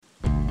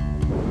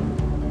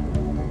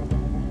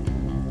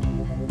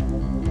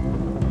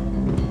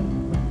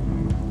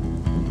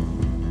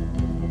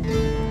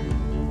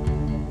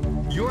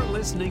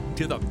listening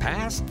to the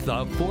Past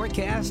the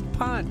Forecast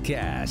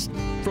podcast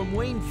from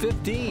Wayne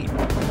 15.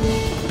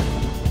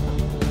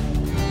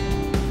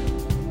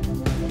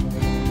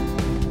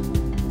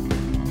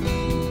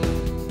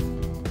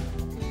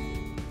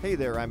 Hey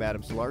there, I'm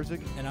Adam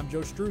Solarzik. And I'm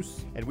Joe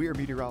Struess. And we are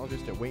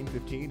meteorologists at Wayne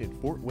 15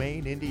 in Fort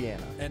Wayne,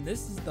 Indiana. And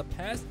this is the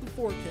Past the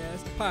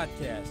Forecast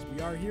podcast.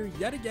 We are here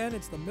yet again.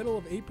 It's the middle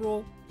of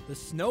April. The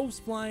snow's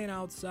flying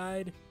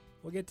outside.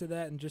 We'll get to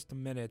that in just a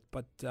minute.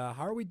 But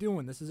how are we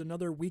doing? This is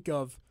another week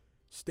of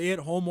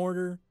stay-at-home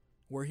order.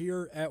 We're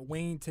here at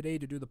Wayne today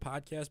to do the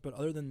podcast. But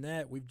other than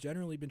that, we've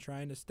generally been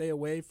trying to stay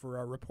away for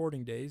our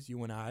reporting days,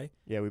 you and I.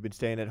 Yeah, we've been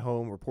staying at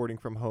home, reporting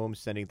from home,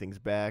 sending things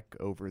back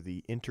over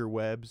the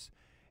interwebs.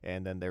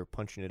 And then they're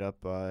punching it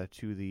up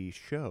to the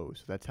show.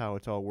 So that's how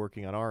it's all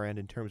working on our end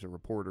in terms of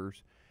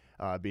reporters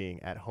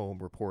being at home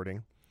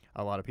reporting.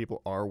 A lot of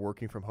people are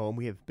working from home.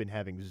 We have been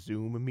having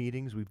Zoom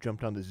meetings. We've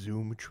jumped on the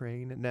Zoom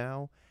train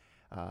now.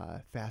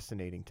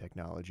 Fascinating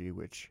technology,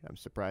 which I'm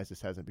surprised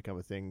this hasn't become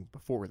a thing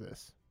before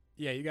this.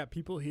 Yeah, you got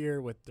people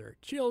here with their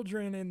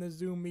children in the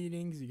Zoom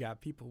meetings. You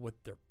got people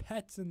with their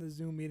pets in the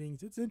Zoom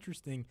meetings. It's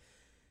interesting.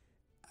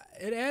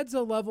 It adds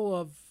a level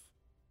of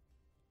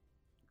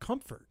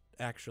comfort,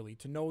 actually,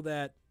 to know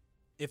that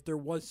if there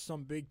was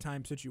some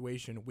big-time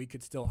situation, we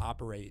could still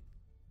operate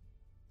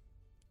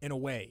in a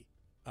way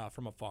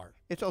from afar.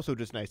 It's also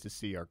just nice to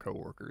see our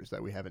coworkers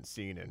that we haven't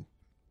seen in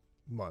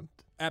a month.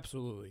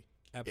 Absolutely.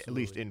 At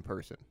least in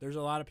person. There's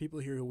a lot of people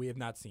here who we have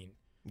not seen.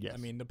 Yes. I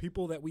mean, the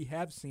people that we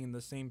have seen, the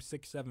same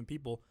 6, 7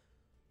 people,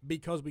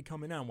 because we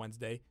come in on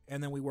Wednesday,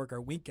 and then we work our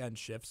weekend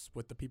shifts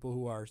with the people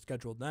who are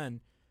scheduled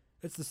then,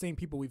 it's the same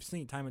people we've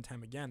seen time and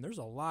time again. There's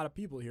a lot of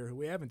people here who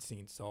we haven't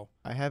seen. So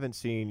I haven't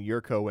seen your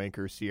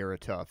co-anchor, Sierra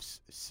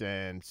Tufts,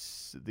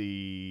 since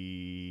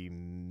the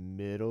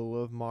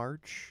middle of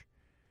March,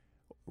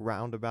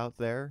 roundabout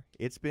there.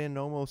 It's been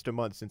almost a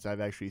month since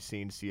I've actually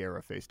seen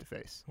Sierra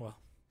face-to-face. Well,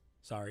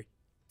 sorry.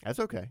 That's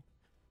okay.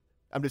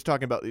 I'm just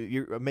talking about,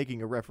 you're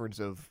making a reference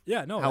of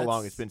how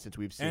long it's been since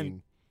we've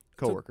seen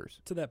coworkers.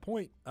 To that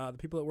point, the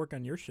people that work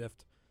on your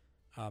shift,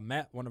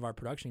 Matt, one of our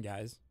production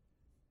guys,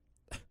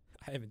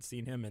 I haven't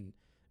seen him in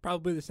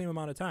probably the same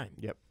amount of time.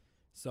 Yep.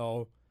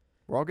 So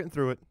we're all getting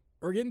through it.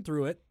 We're getting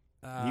through it.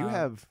 You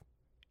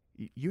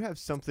have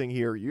something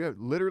here. You have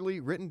literally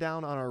written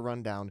down on our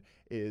rundown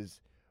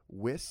is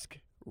whisk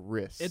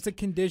wrist. It's a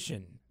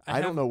condition.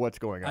 I don't know what's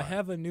going on. I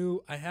have a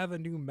new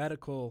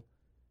medical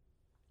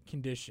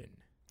condition.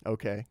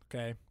 Okay.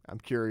 Okay. I'm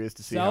curious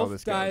to see how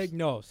this goes.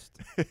 Self-diagnosed.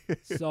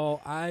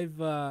 So I've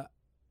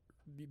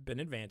been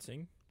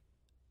advancing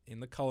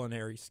in the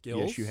culinary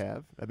skills. Yes, you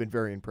have. I've been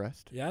very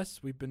impressed. Yes,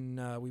 we've been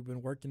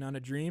working on a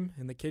dream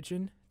in the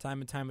kitchen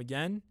time and time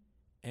again,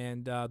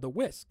 and the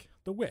whisk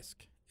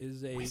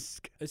is a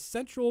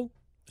essential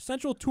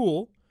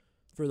tool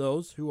for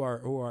those who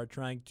are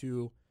trying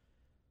to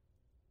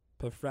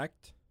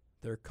perfect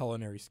their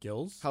culinary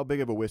skills. How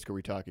big of a whisk are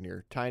we talking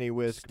here? Tiny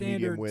whisk,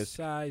 medium whisk?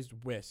 Standard-sized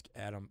whisk,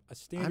 Adam. A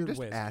standard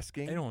whisk. I'm just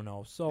asking. I don't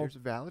know. So there's a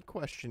valid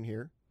question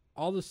here.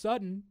 All of a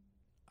sudden,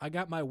 I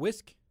got my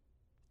whisk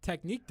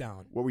technique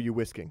down. What were you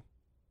whisking?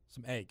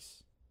 Some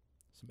eggs.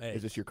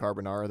 Is this your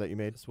carbonara that you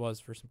made? This was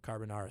for some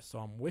carbonara. So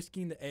I'm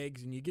whisking the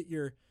eggs, and you get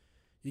your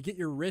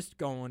wrist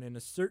going in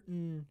a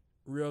certain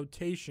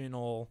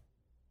rotational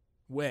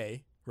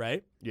way,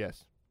 right?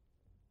 Yes.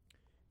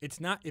 It's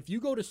not if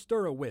you go to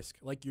stir a whisk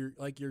like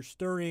you're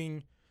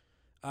stirring,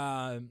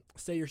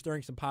 say you're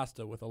stirring some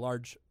pasta with a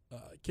large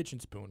kitchen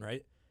spoon,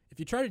 right? If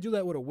you try to do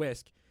that with a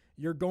whisk,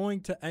 you're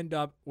going to end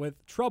up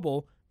with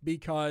trouble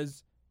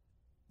because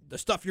the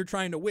stuff you're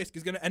trying to whisk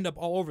is going to end up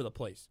all over the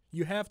place.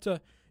 You have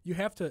to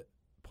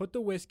put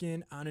the whisk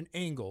in on an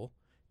angle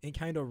and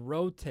kind of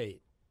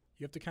rotate.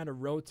 You have to kind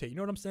of rotate. You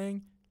know what I'm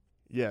saying?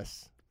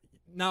 Yes.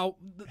 Now,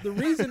 the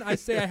reason I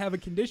say I have a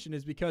condition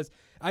is because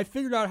I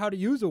figured out how to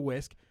use a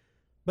whisk,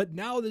 but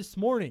now this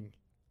morning,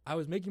 I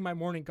was making my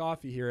morning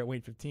coffee here at Wayne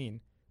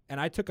 15,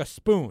 and I took a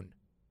spoon,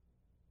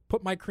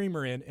 put my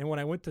creamer in, and when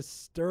I went to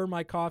stir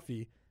my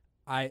coffee,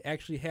 I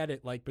actually had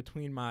it like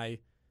between my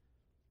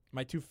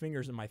 2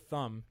 fingers and my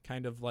thumb,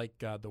 kind of like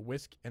the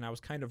whisk, and I was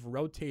kind of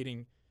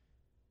rotating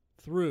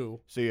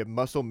through. So you have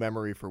muscle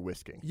memory for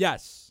whisking.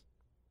 Yes.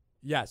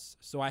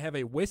 So I have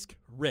a whisk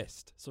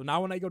wrist. So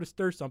now when I go to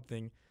stir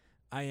something,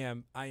 I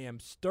am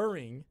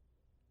stirring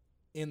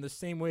in the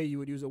same way you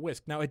would use a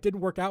whisk. Now, it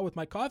didn't work out with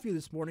my coffee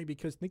this morning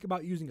because think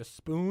about using a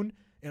spoon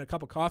in a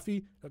cup of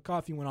coffee. The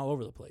coffee went all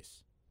over the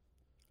place.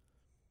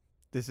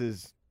 This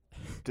is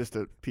just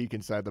a peek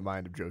inside the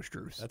mind of Joe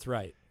Struess. That's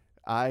right.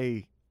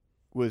 I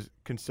was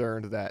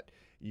concerned that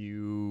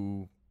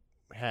you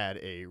had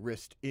a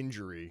wrist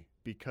injury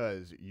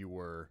because you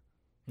were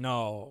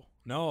No.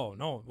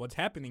 What's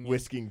happening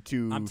whisking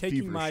too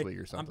feverishly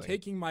or something. I'm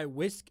taking my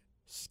whisk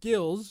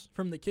skills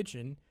from the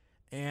kitchen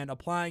and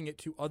applying it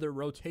to other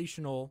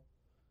rotational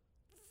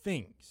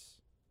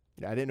things.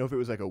 Yeah, I didn't know if it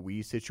was like a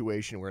Wii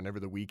situation where whenever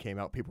the Wii came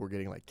out, people were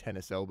getting like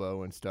tennis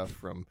elbow and stuff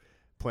from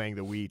playing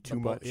the Wii too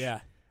much. Yeah,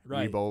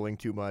 right. Wii bowling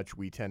too much,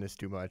 Wii tennis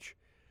too much.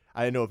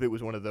 I didn't know if it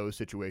was one of those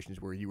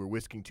situations where you were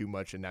whisking too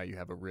much and now you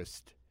have a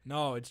wrist.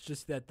 No, it's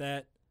just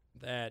that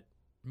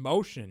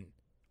motion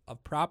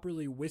of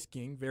properly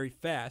whisking very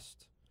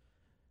fast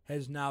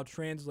has now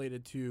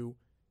translated to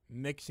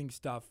mixing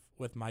stuff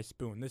with my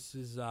spoon. This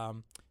is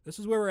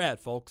where we're at,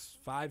 folks.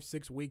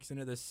 5-6 weeks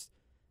into this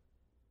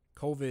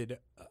COVID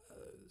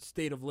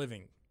state of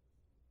living.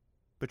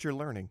 But you're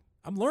learning.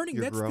 I'm learning.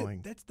 You're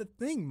growing. That's the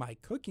thing. My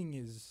cooking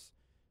is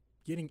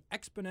getting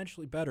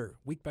exponentially better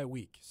week by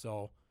week.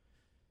 So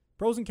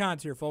pros and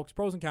cons here, folks.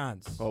 Pros and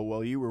cons. Oh,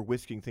 while you were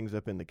whisking things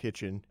up in the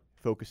kitchen,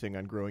 focusing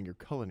on growing your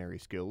culinary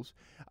skills,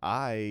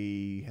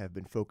 I have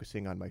been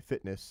focusing on my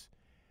fitness.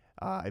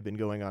 I've been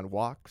going on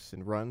walks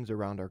and runs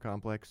around our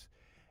complex,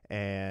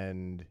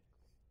 and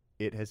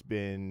it has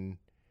been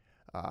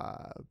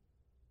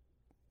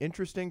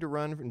interesting to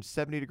run in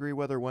 70-degree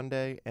weather one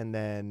day and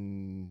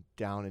then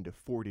down into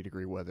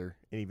 40-degree weather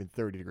and even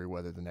 30-degree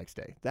weather the next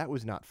day. That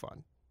was not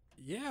fun.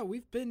 Yeah,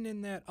 we've been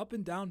in that up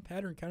and down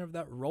pattern, kind of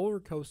that roller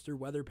coaster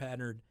weather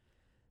pattern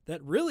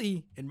that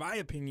really, in my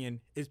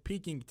opinion, is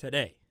peaking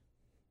today.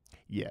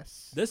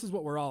 Yes. This is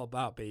what we're all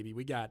about, baby.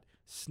 We got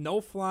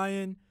snow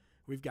flying.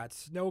 We've got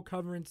snow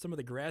covering some of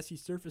the grassy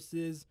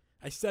surfaces.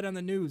 I said on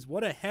the news,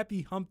 what a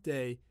happy hump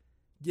day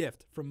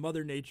gift from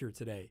Mother Nature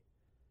today.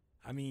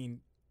 I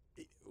mean,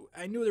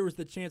 I knew there was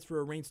the chance for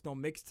a rain-snow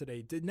mix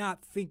today. Did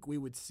not think we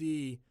would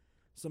see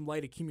some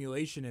light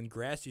accumulation in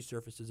grassy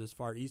surfaces as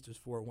far east as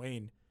Fort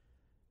Wayne.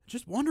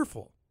 Just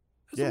wonderful.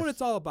 This is what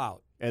it's all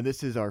about. And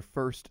this is our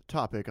first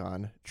topic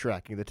on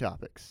Tracking the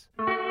Topics.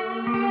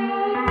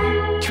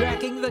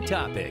 Tracking the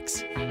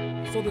Topics.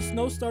 So the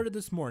snow started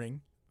this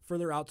morning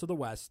further out to the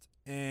west,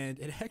 and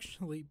it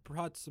actually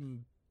brought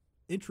some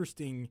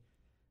interesting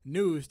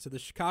news to the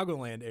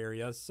Chicagoland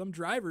area. Some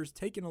drivers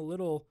taken a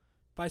little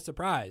by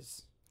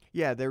surprise.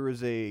 Yeah, there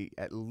was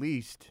at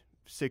least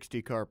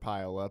 60-car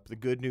pileup. The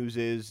good news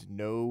is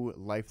no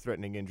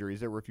life-threatening injuries.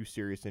 There were a few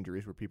serious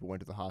injuries where people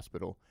went to the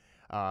hospital.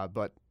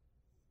 But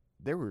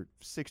there were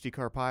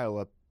 60-car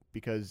pileup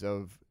because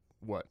of,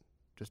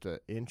 just an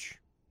inch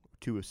or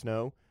two of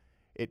snow?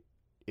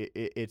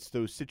 It's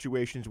those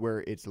situations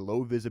where it's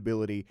low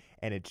visibility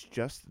and it's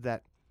just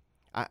that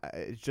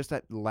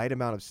light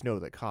amount of snow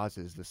that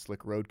causes the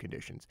slick road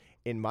conditions.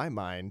 In my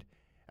mind,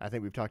 I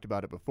think we've talked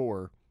about it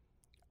before,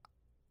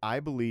 I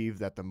believe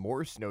that the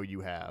more snow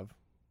you have,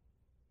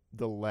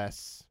 the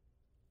less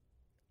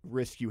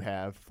risk you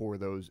have for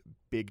those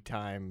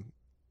big-time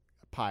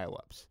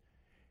pileups,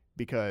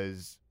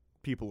 because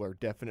people are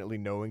definitely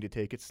knowing to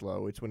take it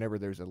slow. It's whenever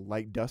there's a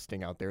light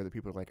dusting out there that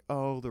people are like,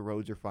 oh, the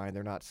roads are fine,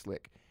 they're not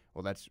slick.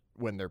 Well, that's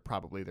when they're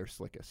probably their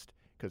slickest,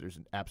 because there's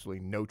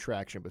absolutely no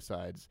traction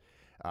besides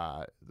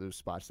those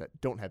spots that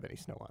don't have any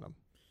snow on them.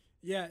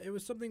 Yeah, it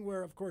was something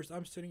where, of course,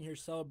 I'm sitting here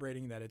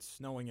celebrating that it's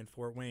snowing in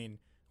Fort Wayne.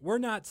 We're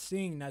not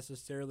seeing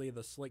necessarily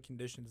the slick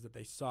conditions that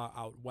they saw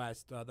out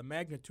west. The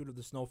magnitude of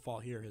the snowfall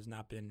here has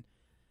not been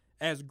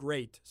as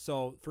great.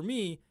 So for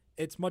me,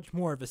 it's much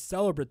more of a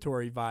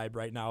celebratory vibe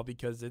right now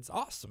because it's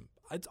awesome.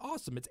 It's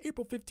awesome. It's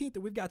April 15th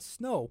and we've got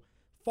snow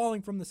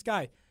falling from the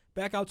sky.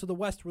 Back out to the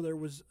west where there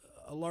was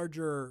a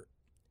larger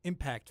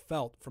impact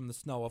felt from the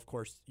snow, of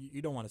course,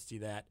 you don't want to see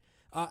that.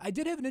 I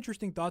did have an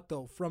interesting thought,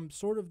 though, from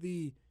sort of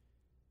the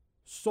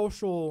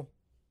social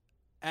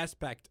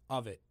aspect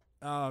of it.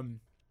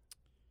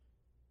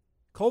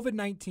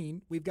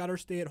 COVID-19, we've got our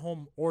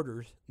stay-at-home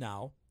orders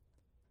now.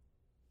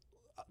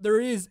 There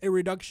is a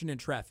reduction in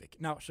traffic.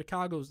 Now,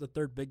 Chicago's the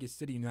third biggest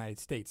city in the United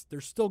States.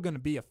 There's still going to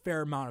be a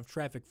fair amount of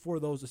traffic for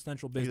those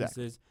essential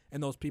businesses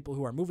and those people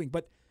who are moving.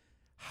 But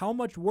how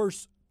much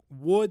worse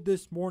would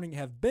this morning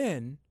have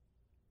been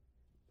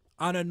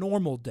on a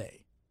normal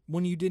day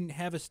when you didn't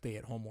have a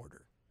stay-at-home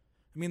order?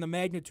 I mean, the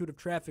magnitude of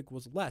traffic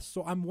was less.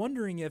 So I'm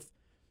wondering if,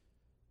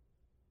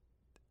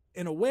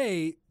 in a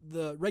way,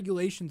 the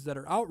regulations that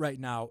are out right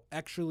now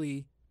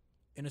actually,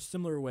 in a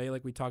similar way,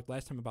 like we talked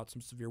last time about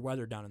some severe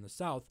weather down in the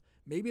south,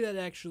 maybe that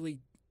actually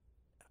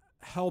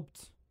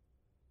helped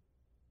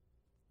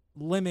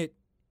limit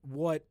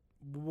what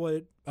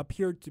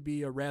appeared to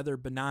be a rather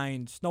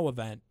benign snow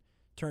event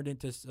turned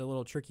into a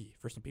little tricky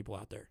for some people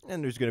out there.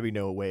 And there's going to be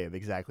no way of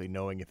exactly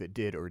knowing if it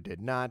did or did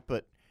not,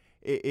 but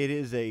it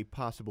is a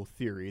possible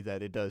theory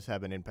that it does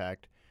have an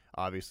impact.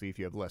 Obviously, if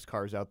you have less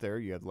cars out there,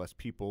 you have less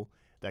people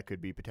that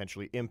could be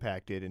potentially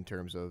impacted in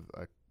terms of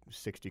a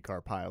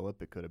 60-car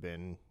pileup. It could have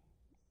been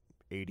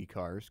 80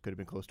 cars, could have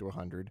been close to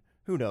 100.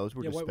 Who knows?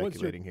 We're just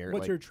speculating here.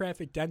 What's your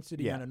traffic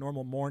density on a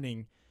normal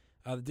morning?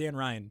 The Dan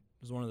Ryan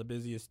is one of the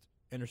busiest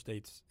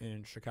interstates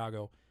in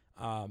Chicago.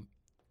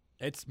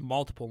 It's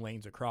multiple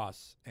lanes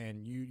across,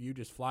 and you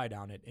just fly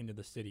down it into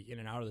the city, in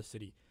and out of the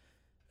city,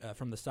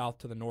 from the south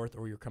to the north,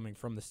 or you're coming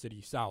from the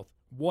city south.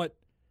 What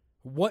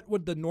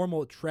would the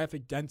normal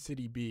traffic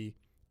density be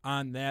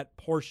on that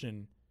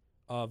portion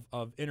of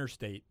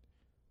interstate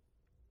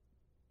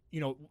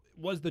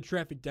was the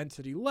traffic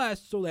density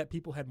less so that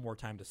people had more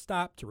time to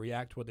stop, to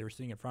react to what they were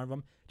seeing in front of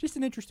them? Just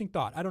an interesting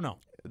thought. I don't know.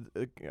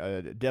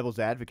 Devil's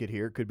advocate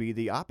here could be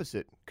the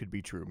opposite could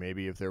be true.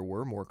 Maybe if there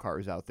were more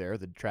cars out there,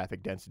 the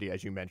traffic density,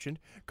 as you mentioned,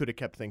 could have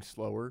kept things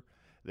slower.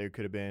 There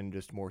could have been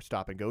just more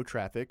stop-and-go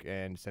traffic,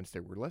 and since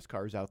there were less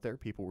cars out there,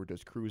 people were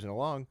just cruising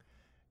along.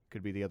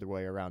 Could be the other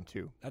way around,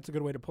 too. That's a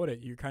good way to put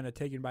it. You're kind of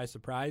taken by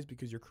surprise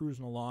because you're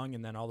cruising along,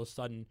 and then all of a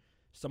sudden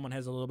someone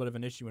has a little bit of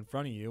an issue in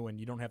front of you, and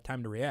you don't have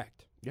time to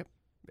react. Yep.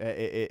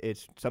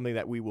 It's something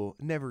that we will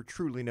never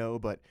truly know,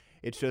 but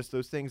it's just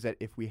those things that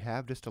if we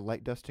have just a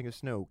light dusting of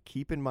snow,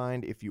 keep in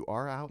mind if you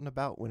are out and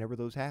about whenever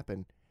those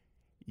happen,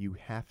 you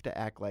have to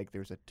act like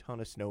there's a ton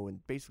of snow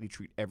and basically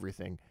treat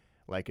everything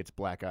like it's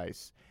black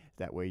ice.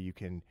 That way you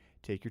can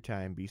take your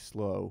time, be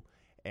slow,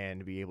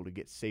 and be able to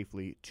get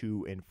safely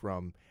to and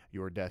from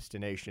your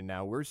destination.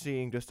 Now, we're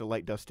seeing just a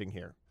light dusting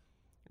here,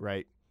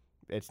 right?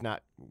 It's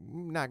not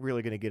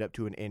really going to get up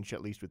to an inch,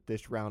 at least with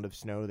this round of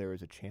snow. There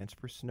is a chance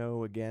for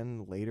snow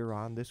again later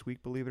on this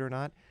week, believe it or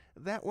not.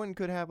 That one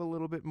could have a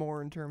little bit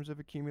more in terms of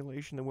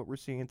accumulation than what we're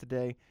seeing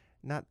today.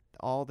 Not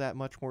all that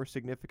much more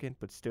significant,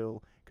 but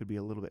still could be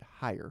a little bit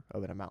higher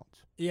of an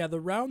amount. Yeah, the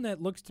round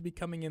that looks to be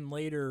coming in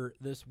later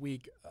this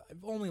week,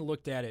 I've only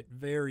looked at it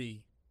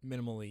very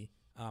minimally.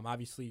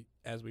 Obviously,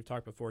 as we've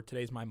talked before,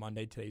 today's my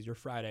Monday, today's your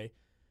Friday.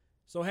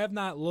 So have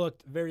not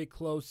looked very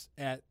close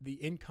at the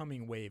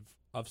incoming wave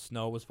of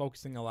snow. Was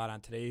focusing a lot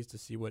on today's to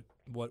see what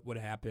would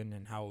happen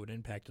and how it would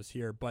impact us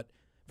here. But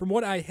from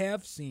what I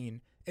have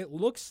seen, it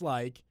looks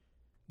like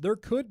there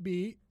could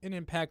be an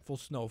impactful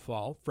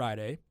snowfall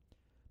Friday,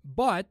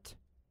 but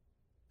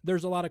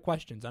there's a lot of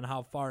questions on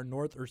how far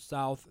north or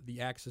south the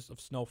axis of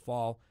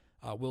snowfall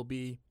will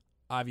be.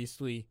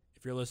 Obviously,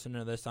 if you're listening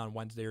to this on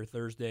Wednesday or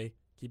Thursday,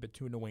 keep it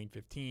tuned to Wayne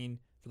 15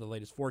 for the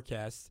latest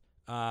forecasts.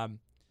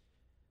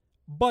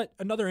 But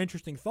another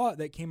interesting thought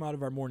that came out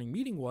of our morning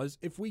meeting was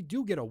if we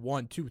do get a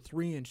 1, 2,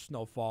 3-inch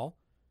snowfall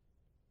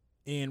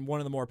in one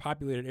of the more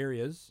populated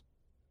areas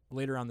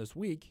later on this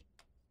week,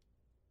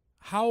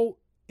 how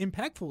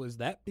impactful is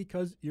that?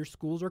 Because your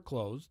schools are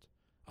closed,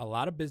 a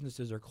lot of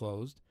businesses are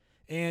closed,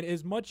 and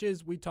as much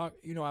as we talk,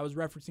 I was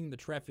referencing the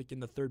traffic in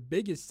the third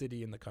biggest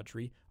city in the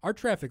country, our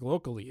traffic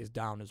locally is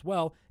down as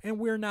well, and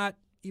we're not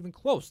even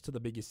close to the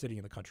biggest city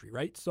in the country,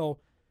 right? So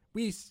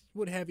we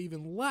would have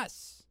even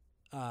less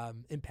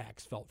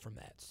impacts felt from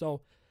that.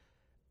 So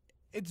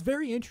it's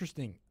very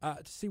interesting to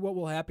see what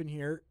will happen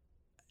here.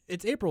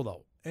 It's April,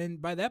 though, and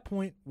by that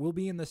point, we'll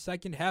be in the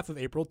second half of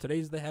April.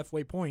 Today's the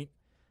halfway point.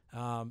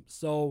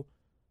 So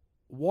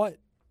what,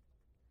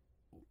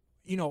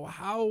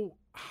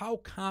 how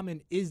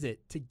common is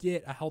it to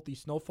get a healthy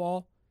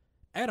snowfall?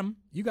 Adam,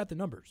 you got the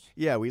numbers.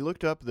 Yeah, we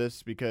looked up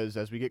this because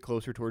as we get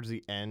closer towards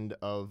the end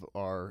of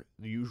our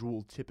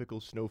usual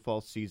typical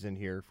snowfall season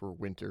here for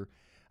winter,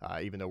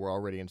 even though we're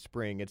already in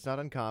spring, it's not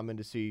uncommon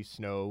to see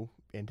snow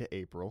into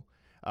April.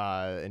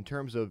 In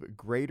terms of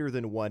greater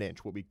than 1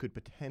 inch, what we could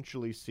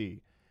potentially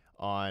see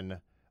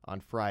on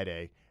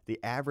Friday, the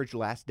average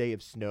last day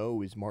of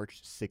snow is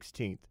March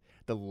 16th.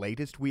 The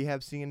latest we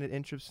have seen an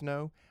inch of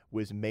snow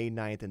was May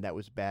 9th, and that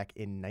was back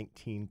in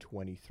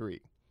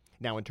 1923.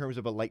 Now, in terms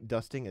of a light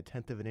dusting,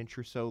 1/10 of an inch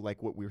or so,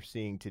 like what we're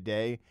seeing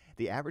today,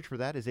 the average for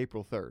that is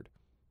April 3rd.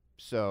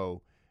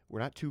 So we're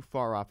not too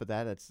far off of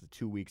that. That's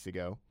 2 weeks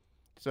ago.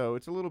 So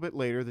it's a little bit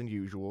later than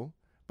usual,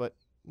 but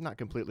not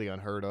completely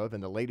unheard of.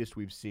 And the latest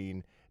we've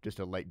seen, just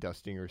a light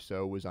dusting or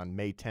so, was on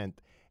May 10th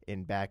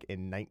back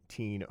in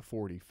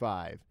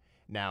 1945.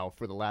 Now,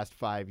 for the last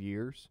 5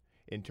 years,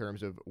 in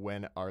terms of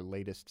when our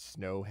latest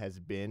snow has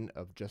been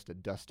of just a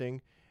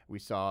dusting, we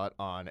saw it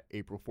on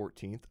April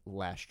 14th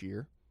last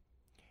year,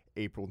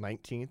 April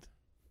 19th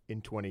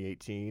in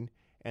 2018,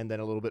 and then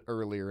a little bit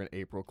earlier in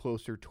April,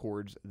 closer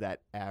towards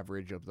that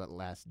average of the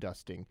last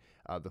dusting,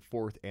 the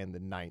 4th and the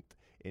 9th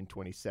in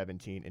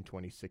 2017 and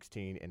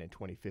 2016, and in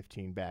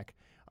 2015 back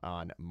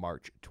on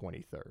March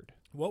 23rd.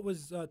 What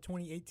was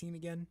 2018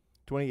 again?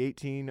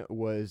 2018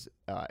 was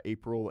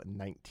April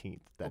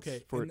 19th. That's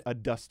okay, for a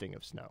dusting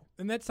of snow.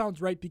 And that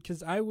sounds right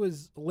because I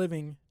was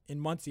living in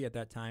Muncie at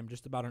that time,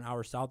 just about an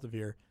hour south of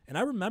here. And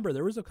I remember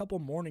there was a couple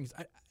mornings.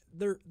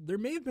 There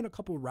may have been a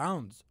couple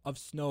rounds of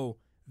snow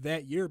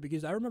that year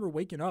because I remember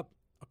waking up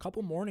a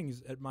couple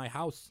mornings at my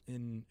house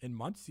in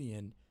Muncie,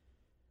 and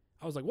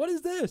I was like, what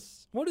is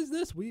this? What is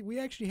this? We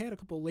actually had a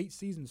couple late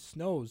season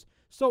snows.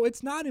 So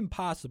it's not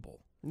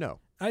impossible. No.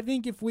 I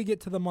think if we get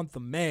to the month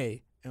of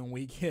May and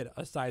we get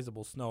a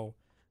sizable snow,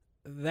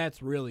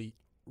 that's really,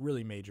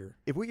 really major.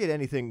 If we get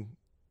anything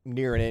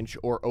near an inch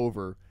or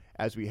over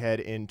as we head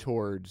in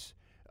towards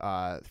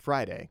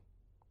Friday,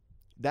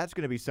 that's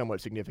going to be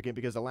somewhat significant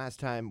because the last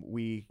time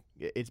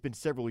it's been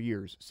several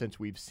years since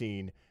we've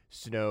seen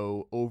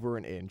snow over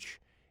an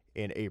inch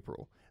in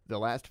April. The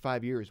last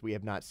 5 years, we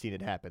have not seen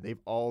it happen. They've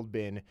all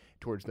been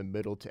towards the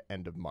middle to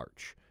end of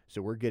March.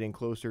 So we're getting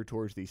closer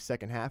towards the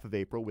second half of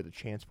April with a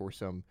chance for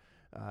some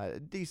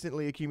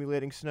decently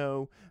accumulating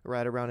snow,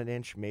 right around an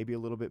inch, maybe a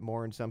little bit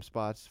more in some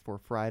spots for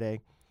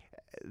Friday.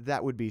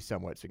 That would be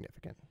somewhat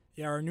significant.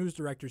 Yeah, our news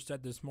director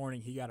said this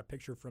morning he got a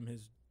picture from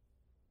his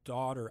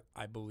daughter,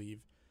 I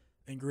believe,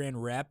 in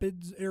Grand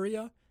Rapids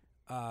area,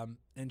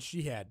 and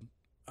she had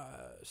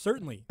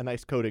certainly A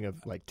nice coating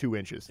of like 2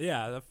 inches.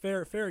 a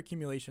fair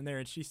accumulation there.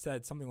 And she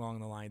said something along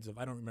the lines of,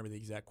 I don't remember the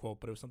exact quote,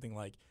 but it was something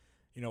like,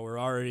 we're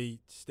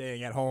already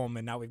staying at home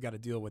and now we've got to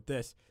deal with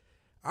this.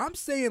 I'm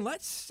saying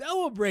let's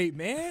celebrate,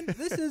 man.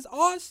 This is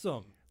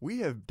awesome. We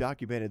have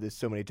documented this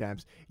so many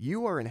times.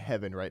 You are in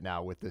heaven right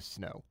now with this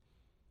snow.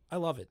 I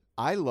love it.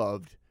 I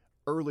loved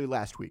early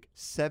last week,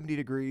 70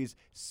 degrees,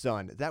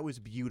 sun. That was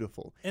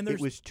beautiful. And it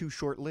was too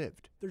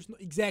short-lived.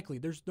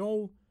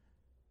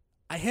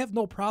 I have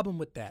no problem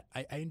with that.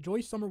 I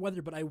enjoy summer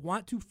weather, but I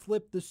want to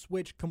flip the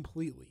switch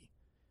completely.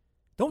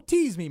 Don't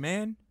tease me,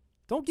 man.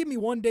 Don't give me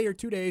 1 day or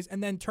 2 days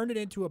and then turn it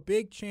into a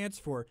big chance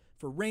for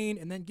rain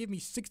and then give me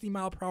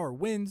 60-mile-per-hour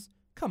winds.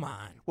 Come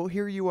on. Well,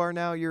 here you are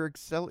now. You're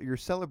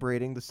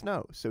celebrating the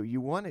snow, so you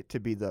want it to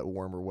be the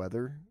warmer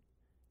weather.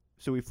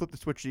 So we flip the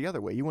switch the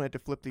other way. You want it to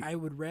flip the... I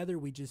would rather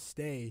we just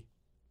stay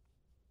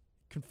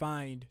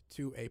confined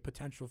to a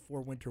potential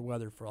for winter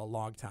weather for a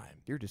long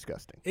time. You're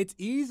disgusting. It's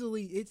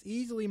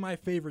easily my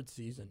favorite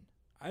season.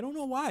 I don't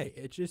know why.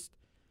 It's just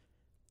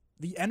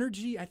the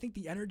energy. I think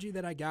the energy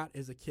that I got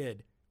as a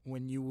kid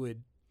when you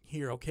would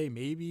hear, okay,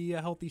 maybe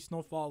a healthy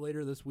snowfall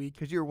later this week.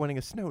 Because you were wanting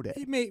a snow day.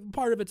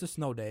 Part of it's a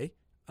snow day.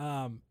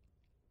 But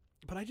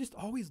I just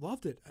always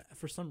loved it.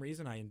 For some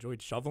reason, I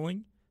enjoyed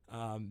shoveling.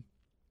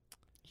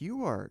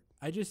 You are...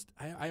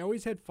 I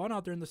always had fun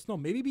out there in the snow.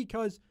 Maybe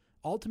because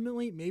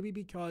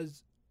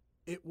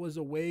it was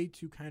a way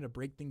to kind of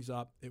break things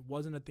up. It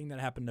wasn't a thing that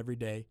happened every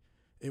day.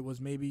 It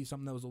was maybe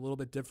something that was a little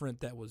bit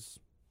different that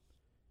was,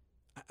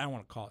 I don't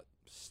want to call it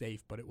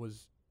safe, but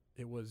it's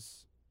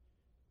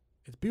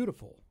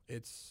beautiful.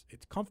 It's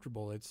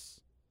comfortable.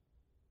 It's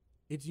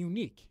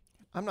unique.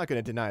 I'm not going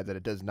to deny that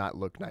it does not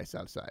look nice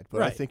outside, but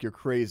Right. I think you're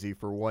crazy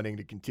for wanting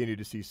to continue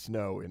to see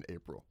snow in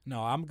April.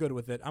 No, I'm good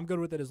with it. I'm good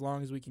with it as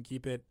long as we can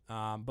keep it.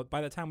 But by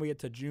the time we get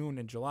to June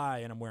and July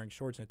and I'm wearing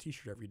shorts and a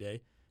T-shirt every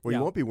day. Well, yeah,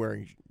 you won't be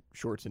wearing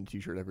shorts and a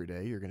T-shirt every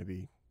day. You're going to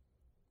be,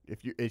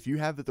 if you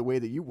have it the way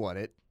that you want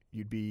it,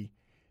 you'd be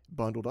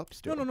bundled up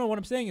still. No. What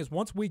I'm saying is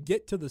once we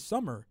get to the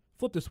summer,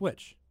 flip the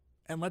switch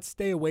and let's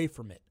stay away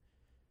from it.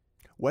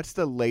 What's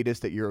the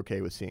latest that you're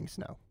okay with seeing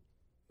snow?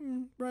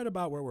 Right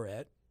about where we're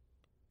at.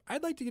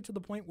 I'd like to get to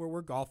the point where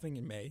we're golfing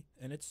in May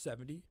and it's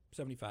 70,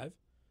 75.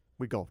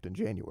 We golfed in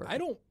January.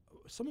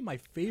 Some of my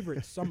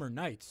favorite summer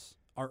nights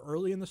are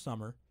early in the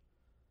summer,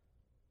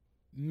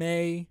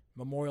 May,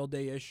 Memorial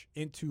Day-ish,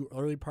 into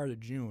early part of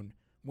June,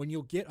 when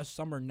you'll get a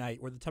summer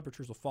night where the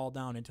temperatures will fall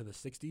down into the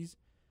 60s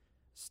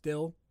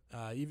still,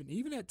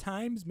 even at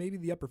times, maybe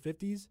the upper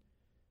 50s.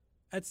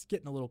 That's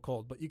getting a little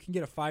cold, but you can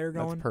get a fire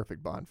going. That's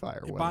perfect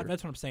bonfire weather.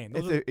 That's what I'm saying.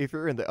 If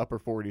you're in the upper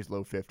 40s,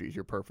 low 50s,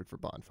 you're perfect for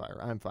bonfire.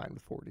 I'm fine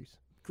with 40s.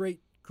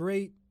 Great.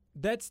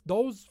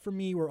 Those for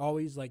me were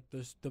always like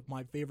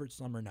my favorite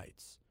summer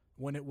nights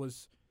when it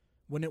was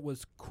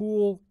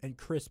cool and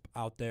crisp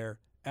out there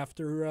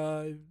after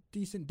a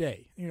decent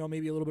day.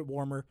 Maybe a little bit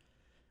warmer.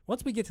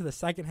 Once we get to the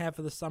second half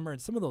of the summer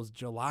and some of those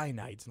July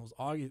nights and those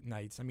August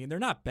nights, I mean, they're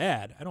not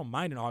bad. I don't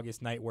mind an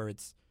August night where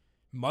it's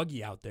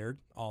muggy out there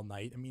all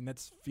night. I mean, that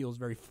feels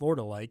very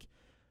Florida-like.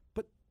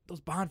 But those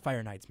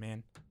bonfire nights,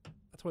 man,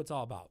 that's what it's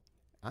all about.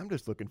 I'm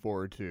just looking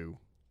forward to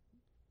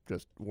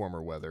just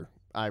warmer weather.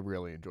 I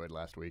really enjoyed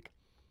last week.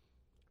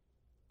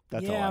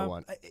 That's all I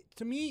want.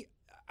 To me,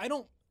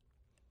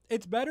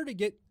 it's better to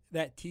get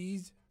that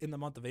tease in the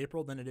month of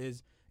April than it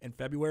is in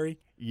February.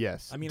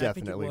 Yes, I mean,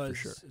 definitely, I think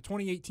it for was sure.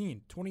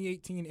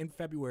 2018 in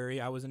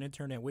February, I was an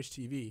intern at Wish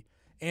TV,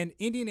 and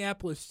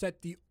Indianapolis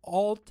set the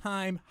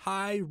all-time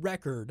high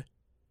record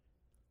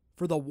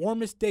for the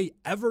warmest day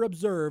ever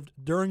observed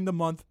during the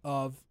month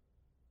of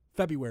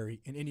February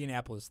in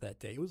Indianapolis that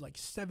day. It was like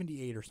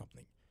 78 or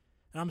something.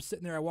 And I'm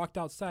sitting there, I walked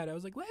outside, I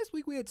was like, last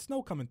week we had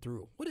snow coming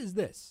through. What is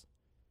this?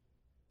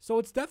 So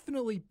it's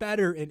definitely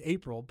better in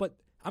April, but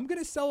I'm going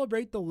to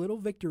celebrate the little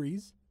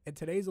victories, and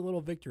today's a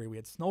little victory. We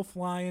had snow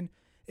flying.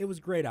 It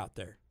was great out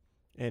there.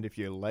 And if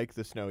you like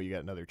the snow, you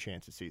got another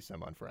chance to see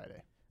some on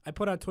Friday. I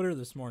put on Twitter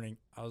this morning,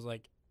 I was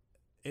like,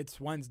 it's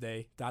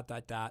Wednesday, ...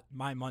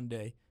 my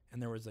Monday, and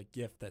there was a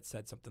GIF that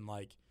said something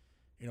like,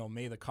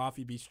 may the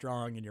coffee be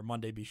strong and your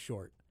Monday be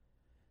short.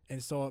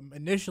 And so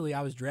initially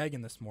I was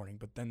dragging this morning,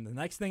 but then the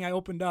next thing I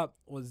opened up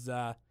was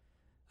a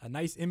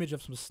nice image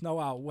of some snow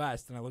out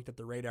west, and I looked at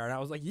the radar, and I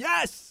was like,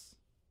 yes,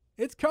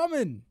 it's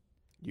coming.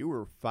 You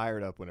were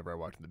fired up whenever I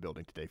walked in the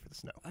building today for the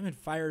snow. I've been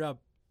fired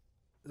up.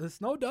 The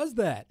snow does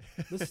that.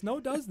 The snow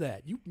does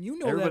that. You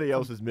know Everybody that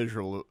else is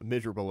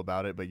miserable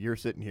about it, but you're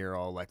sitting here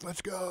all like,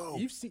 let's go.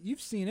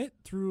 You've seen it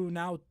through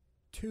now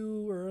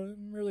 2 or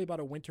really about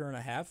a winter and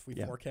a half. We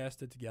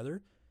forecasted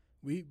together.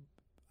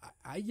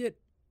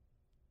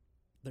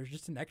 There's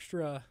just an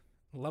extra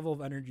level of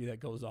energy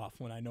that goes off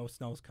when I know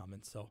snow's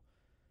coming. So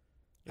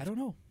I don't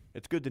know.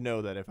 It's good to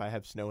know that if I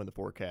have snow in the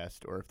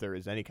forecast, or if there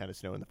is any kind of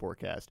snow in the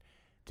forecast,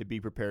 to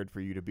be prepared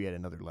for you to be at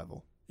another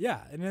level.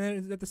 Yeah, and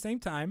then at the same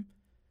time,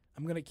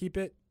 I'm going to keep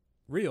it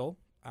real.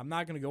 I'm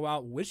not going to go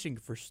out wishing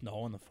for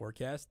snow in the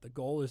forecast. The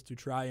goal is to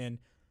try and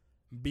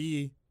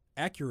be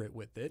accurate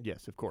with it.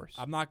 Yes, of course.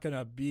 I'm not going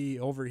to be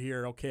over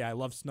here, okay, I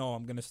love snow.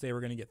 I'm going to say we're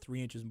going to get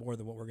 3 inches more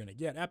than what we're going to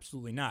get.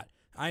 Absolutely not.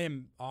 I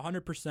am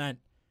 100%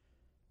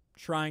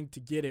 trying to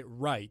get it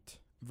right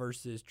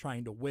versus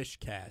trying to wish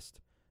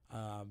cast.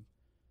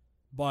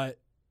 But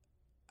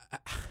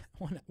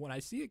when I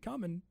see it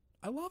coming,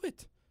 I love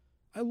it.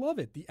 I love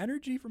it. The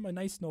energy from a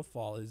nice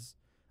snowfall is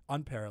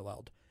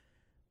unparalleled.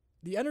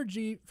 The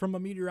energy from a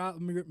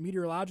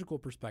meteorological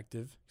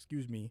perspective,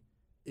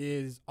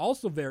 is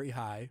also very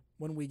high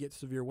when we get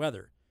severe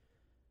weather.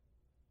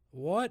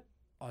 What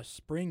a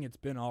spring it's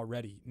been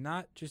already,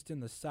 not just in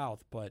the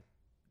south, but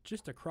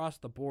just across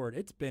the board.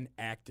 It's been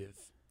active.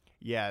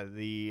 Yeah,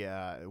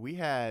 we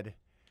had,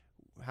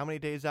 how many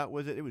days out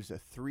was it? It was a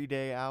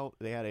 3-day out.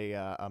 They had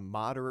a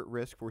moderate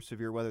risk for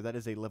severe weather. That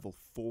is a level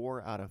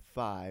 4 out of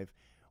 5.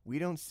 We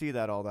don't see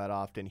that all that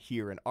often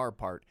here in our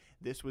part.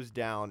 This was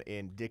down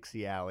in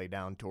Dixie Alley,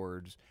 down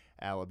towards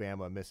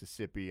Alabama,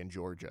 Mississippi, and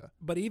Georgia.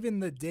 But even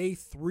the day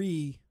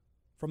 3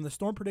 from the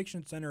Storm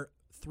Prediction Center,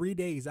 3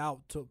 days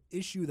out to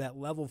issue that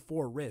level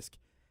 4 risk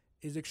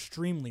is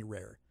extremely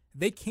rare.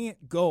 They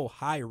can't go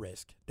high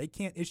risk. They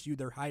can't issue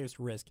their highest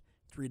risk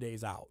 3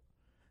 days out.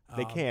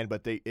 They can,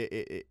 but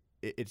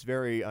it's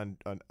very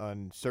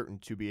uncertain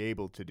to be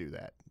able to do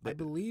that. I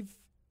believe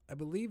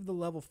the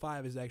level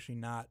 5 is actually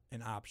not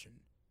an option.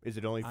 Is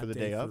it only for the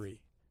day of?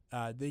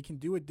 They can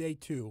do a day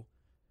 2.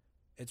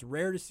 It's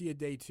rare to see a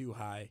day 2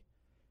 high,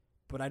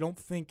 but I don't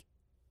think.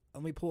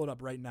 Let me pull it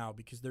up right now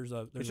because there's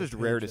a. It's just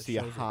rare to see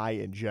a high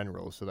in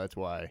general, so that's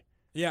why.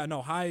 Yeah,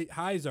 no,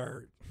 highs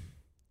are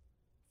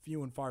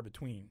few and far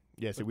between.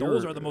 Yes, yeah, so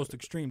those are the most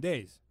extreme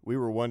days. We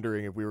were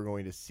wondering if we were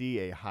going to see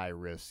a high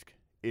risk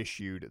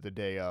issued the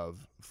day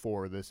of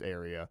for this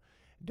area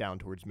down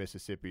towards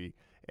Mississippi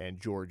and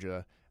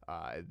Georgia.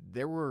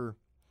 There were.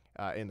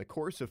 In the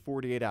course of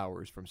 48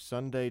 hours from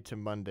Sunday to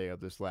Monday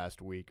of this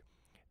last week,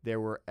 there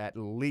were at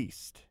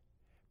least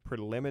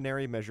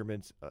preliminary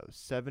measurements of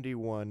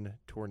 71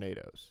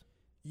 tornadoes.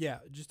 Yeah,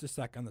 just a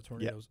sec on the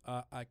tornadoes.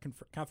 Yep.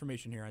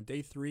 Confirmation here. On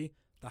day 3,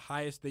 the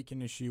highest they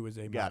can issue is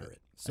a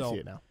moderate. So, I see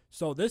it now.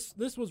 So this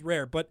was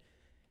rare. But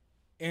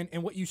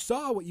and what you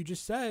saw, what you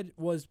just said,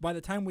 was by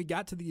the time we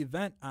got to the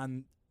event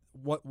on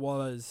what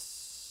was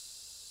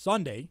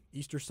Sunday,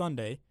 Easter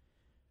Sunday,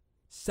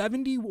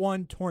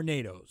 71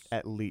 tornadoes.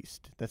 At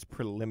least. That's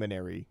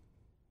preliminary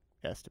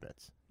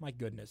estimates. My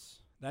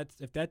goodness.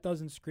 If that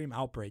doesn't scream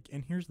outbreak.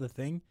 And here's the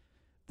thing.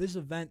 This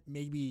event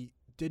maybe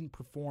didn't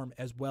perform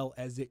as well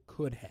as it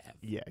could have.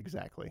 Yeah,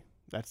 exactly.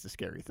 That's the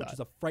scary thought. Which is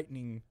a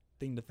frightening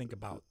thing to think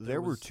about.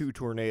 There were 2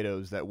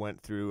 tornadoes that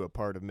went through a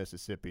part of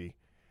Mississippi.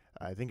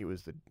 I think it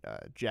was the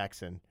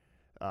Jackson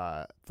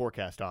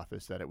forecast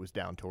office that it was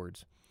down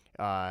towards.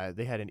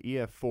 They had an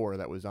EF4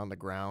 that was on the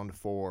ground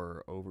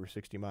for over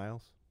 60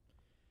 miles.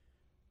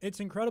 It's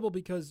incredible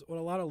because what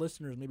a lot of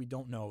listeners maybe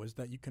don't know is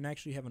that you can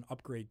actually have an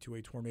upgrade to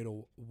a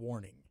tornado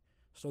warning.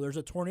 So there's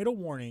a tornado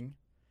warning,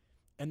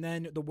 and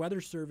then the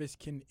Weather Service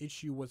can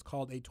issue what's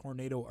called a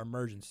tornado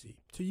emergency.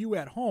 To you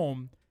at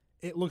home,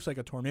 it looks like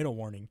a tornado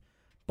warning.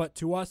 But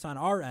to us on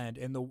our end,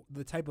 and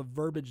the type of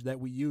verbiage that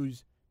we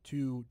use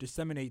to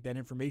disseminate that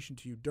information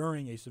to you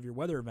during a severe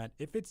weather event,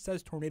 if it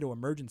says tornado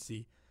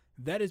emergency,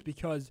 that is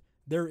because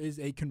there is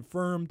a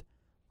confirmed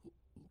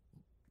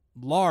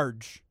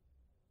large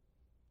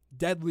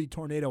deadly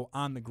tornado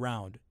on the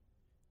ground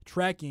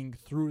tracking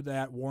through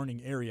that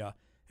warning area.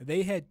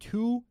 They had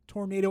 2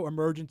 tornado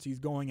emergencies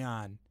going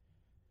on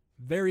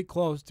very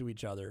close to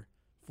each other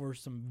for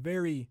some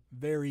very,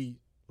 very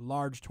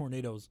large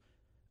tornadoes.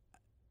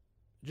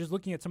 Just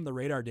looking at some of the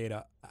radar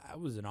data, I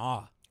was in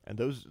awe. And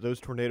those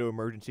tornado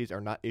emergencies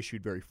are not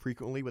issued very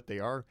frequently, but they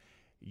are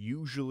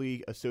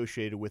usually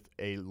associated with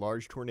a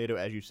large tornado,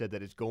 as you said,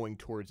 that is going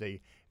towards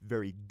a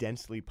very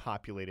densely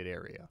populated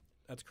area.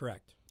 That's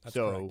correct. That's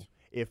so correct.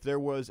 If there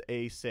was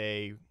a,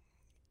 say,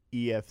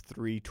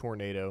 EF3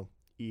 tornado,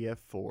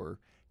 EF4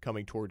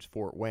 coming towards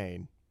Fort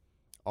Wayne,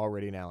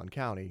 already in Allen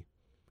County,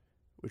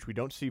 which we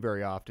don't see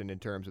very often in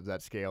terms of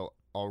that scale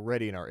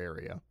already in our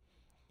area,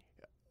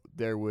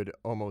 there would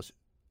almost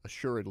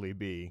assuredly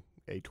be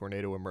a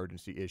tornado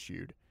emergency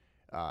issued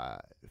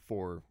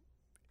for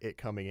it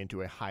coming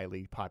into a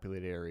highly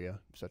populated area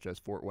such as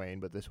Fort Wayne,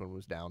 but this one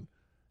was down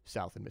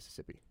south in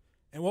Mississippi.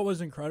 And what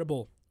was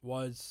incredible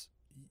was,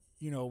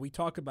 we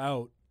talk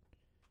about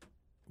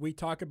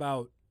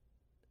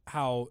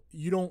how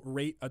you don't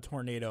rate a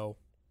tornado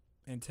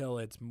until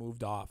it's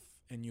moved off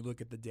and you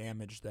look at the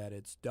damage that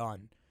it's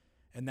done,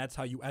 and that's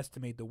how you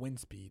estimate the wind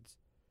speeds.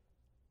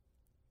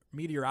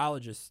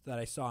 Meteorologists that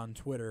I saw on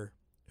Twitter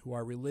who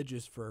are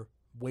religious for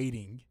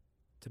waiting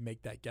to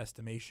make that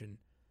guesstimation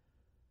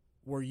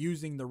were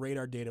using the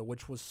radar data,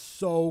 which was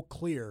so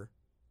clear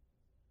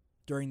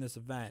during this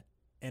event,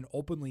 and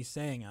openly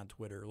saying on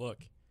Twitter, look,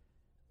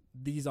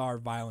 these are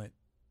violent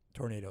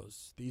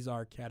tornadoes. These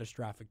are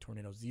catastrophic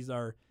tornadoes. These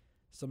are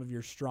some of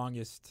your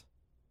strongest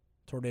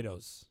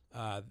tornadoes.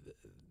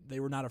 They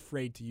were not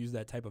afraid to use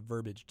that type of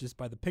verbiage just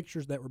by the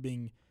pictures that were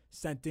being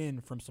sent in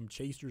from some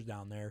chasers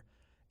down there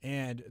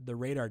and the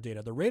radar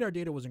data. The radar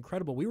data was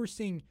incredible. We were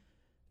seeing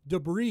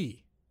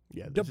debris.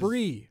 Yeah,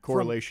 debris.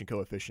 Correlation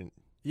coefficient.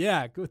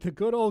 Yeah, the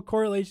good old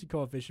correlation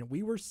coefficient.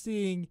 We were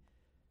seeing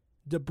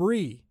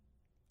debris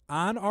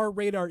on our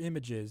radar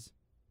images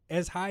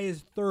as high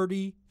as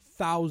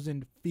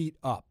 30,000 feet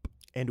up.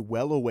 And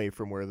well away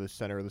from where the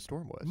center of the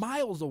storm was.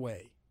 Miles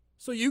away.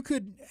 So you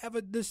could have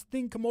this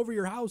thing come over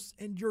your house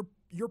and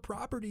your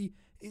property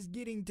is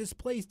getting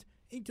displaced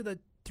into the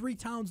 3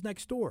 towns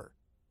next door.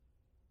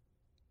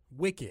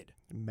 Wicked.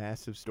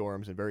 Massive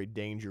storms and very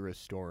dangerous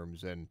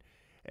storms. And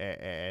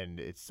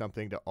it's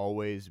something to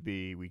always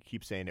be, we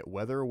keep saying it,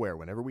 weather aware.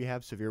 Whenever we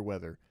have severe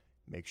weather,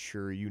 make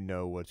sure you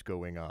know what's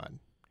going on.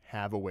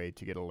 Have a way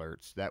to get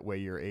alerts. That way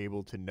you're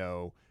able to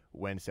know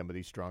when some of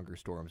these stronger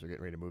storms are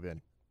getting ready to move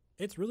in.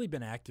 It's really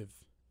been active.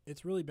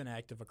 It's really been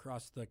active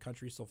across the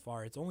country so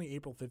far. It's only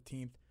April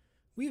 15th.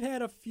 We've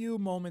had a few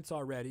moments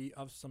already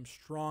of some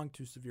strong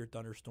to severe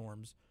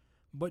thunderstorms,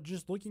 but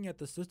just looking at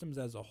the systems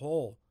as a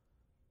whole,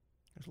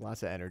 there's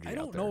lots of energy I out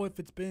don't there. know if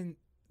it's been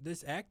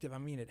this active. I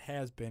mean, it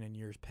has been in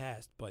years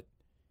past, but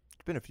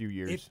it's been a few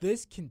years. If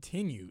this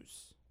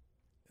continues,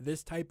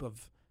 this type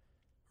of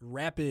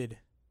rapid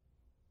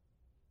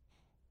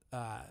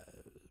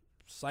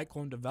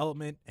cyclone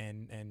development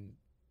and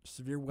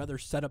severe weather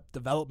setup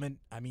development,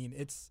 I mean,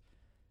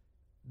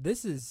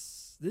 this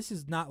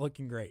is not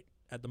looking great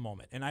at the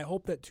moment. And I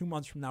hope that 2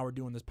 months from now we're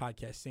doing this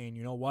podcast saying,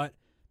 you know what,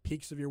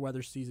 peak severe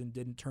weather season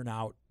didn't turn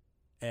out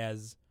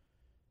as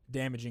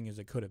damaging as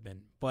it could have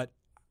been. But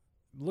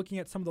looking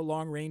at some of the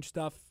long range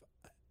stuff,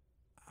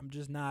 I'm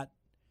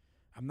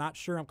not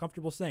sure I'm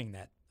comfortable saying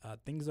that.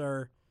 Things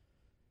are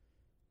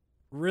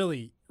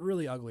really,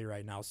 really ugly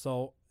right now.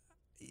 So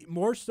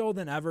more so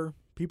than ever,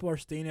 people are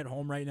staying at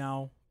home right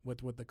now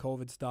with the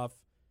COVID stuff.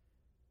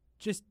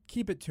 Just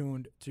keep it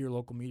tuned to your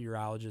local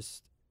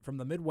meteorologist from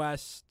the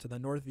Midwest to the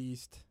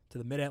Northeast to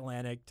the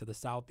Mid-Atlantic to the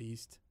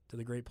Southeast to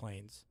the Great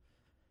Plains.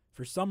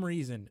 For some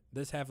reason,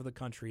 this half of the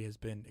country has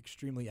been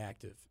extremely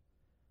active.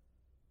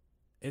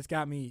 It's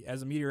got me,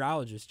 as a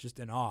meteorologist, just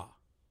in awe.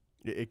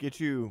 It gets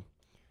you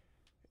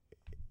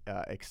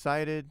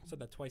excited. I said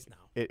that twice now.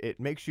 It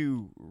makes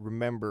you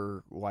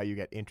remember why you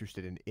got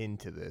interested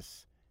into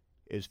this,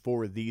 is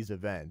for these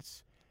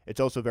events. It's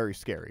also very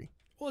scary.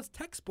 Well, it's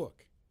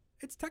textbook.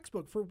 It's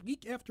textbook. For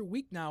week after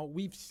week now,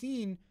 we've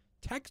seen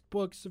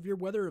textbook severe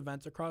weather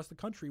events across the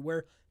country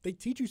where they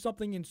teach you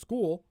something in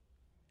school.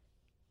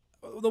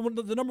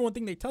 The number one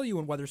thing they tell you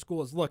in weather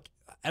school is, look,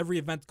 every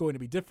event's going to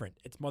be different.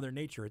 It's Mother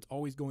Nature. It's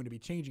always going to be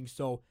changing.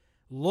 So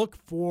look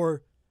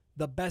for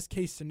the best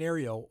case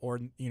scenario, or,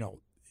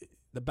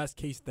 the best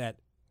case that...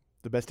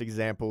 The best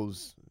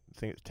examples,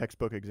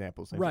 textbook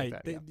examples, things right,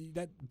 like that.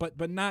 Yeah.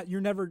 But not, you're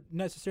never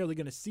necessarily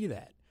going to see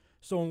that.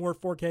 So when we're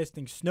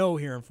forecasting snow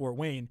here in Fort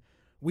Wayne,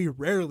 we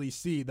rarely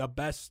see the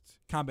best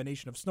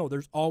combination of snow.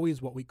 There's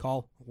always what we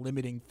call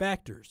limiting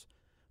factors.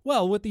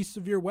 Well, with these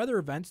severe weather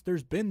events,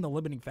 there's been the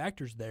limiting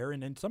factors there,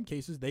 and in some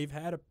cases they've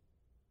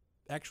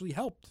actually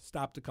helped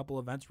stopped a couple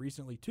events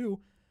recently too.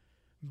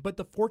 But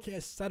the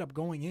forecast setup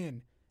going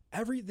in,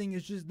 everything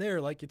is just there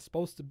like it's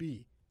supposed to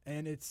be.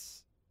 And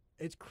it's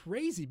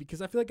crazy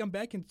because I feel like I'm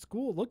back in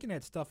school looking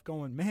at stuff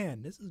going,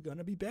 man, this is going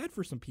to be bad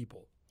for some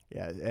people.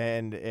 Yeah,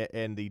 and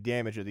the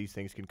damage that these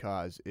things can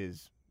cause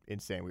is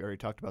insane. We already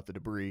talked about the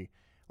debris.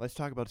 Let's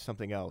talk about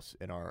something else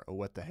in our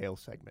What the Hail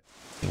segment.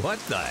 What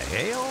the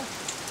hail?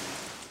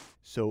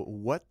 So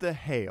what the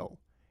hail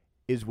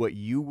is what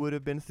you would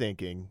have been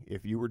thinking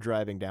if you were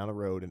driving down a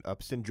road in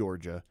Upson,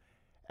 Georgia,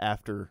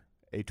 after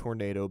a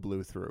tornado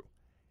blew through.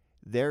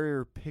 There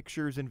are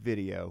pictures and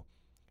video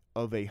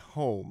of a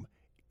home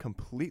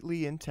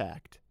completely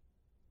intact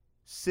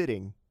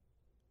sitting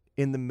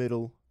in the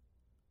middle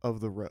of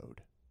the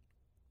road.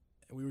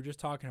 We were just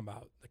talking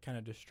about the kind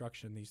of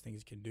destruction these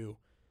things can do.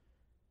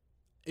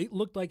 It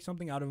looked like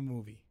something out of a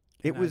movie.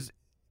 It was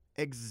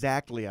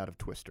exactly out of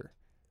Twister.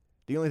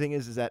 The only thing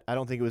is that I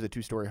don't think it was a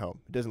 2-story home.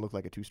 It doesn't look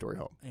like a 2-story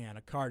home. And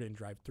a car didn't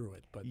drive through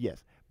it. But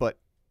yes, but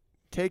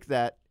take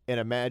that and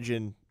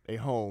imagine a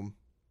home.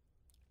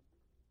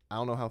 I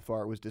don't know how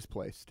far it was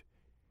displaced,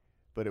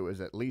 but it was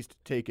at least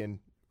taken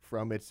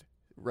from its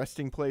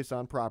resting place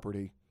on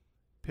property,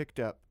 picked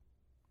up,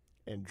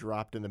 and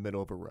dropped in the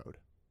middle of a road.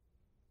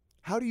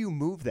 How do you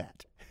move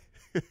that?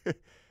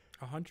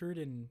 100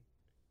 and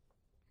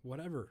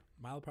whatever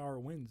mile per hour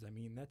winds. I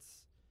mean,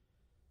 that's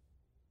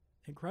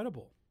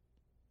incredible.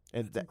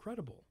 And that's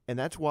incredible. And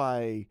that's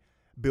why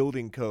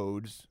building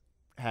codes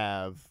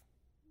have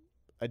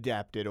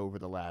adapted over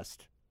the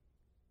last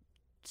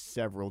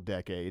several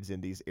decades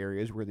in these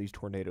areas where these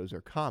tornadoes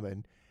are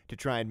common to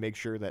try and make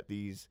sure that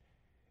these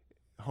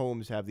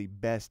homes have the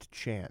best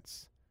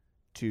chance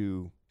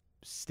to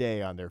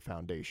stay on their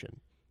foundation.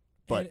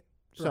 But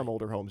some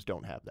older homes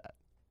don't have that.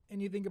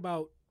 And you think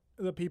about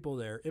the people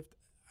there. If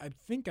I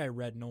think I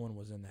read no one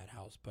was in that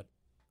house, but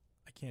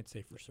I can't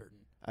say for certain.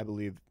 I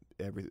believe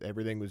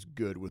everything was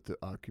good with the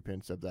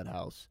occupants of that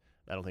house.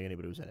 I don't think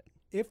anybody was in it.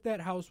 If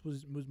that house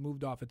was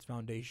moved off its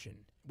foundation,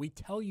 we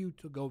tell you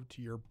to go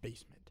to your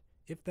basement.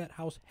 If that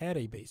house had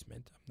a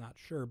basement, I'm not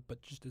sure,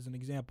 but just as an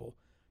example,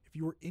 if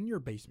you were in your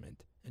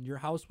basement and your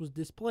house was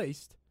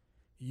displaced,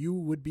 you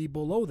would be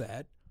below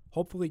that,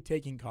 hopefully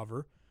taking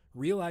cover,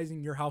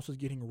 realizing your house is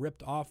getting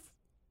ripped off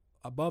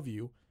above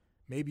you.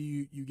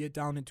 Maybe you get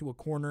down into a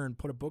corner and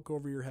put a book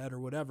over your head or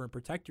whatever and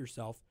protect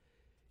yourself.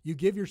 You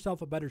give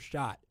yourself a better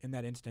shot in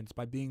that instance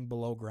by being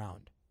below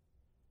ground.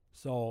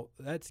 So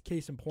that's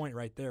case in point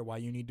right there, why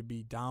you need to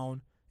be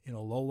down in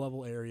a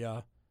low-level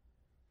area,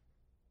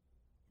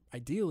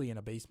 ideally in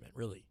a basement,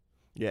 really.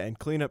 Yeah, and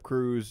cleanup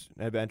crews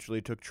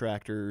eventually took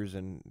tractors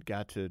and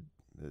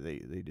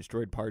they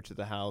destroyed parts of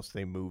the house.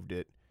 They moved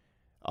it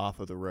off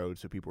of the road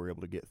so people were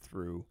able to get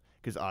through,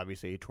 because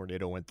obviously a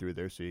tornado went through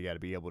there, so you got to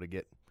be able to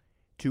get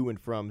to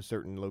and from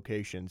certain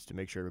locations to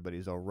make sure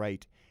everybody's all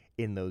right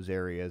in those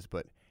areas.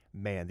 But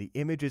man, the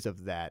images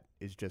of that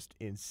is just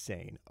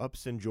insane.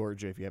 Upson,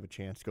 Georgia, if you have a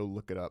chance, go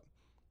look it up.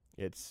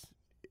 It's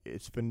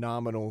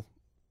phenomenal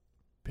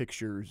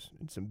pictures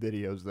and some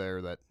videos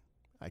there that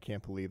I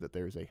can't believe that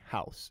there's a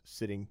house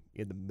sitting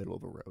in the middle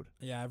of a road.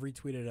 Yeah, I've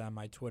retweeted it on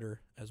my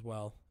Twitter as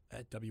well,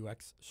 at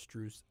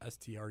WXStrus,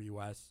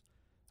 STRUS.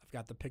 I've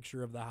got the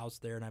picture of the house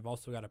there, and I've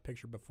also got a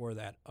picture before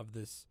that of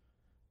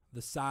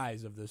the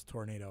size of this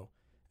tornado,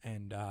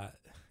 and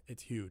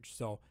it's huge.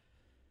 So,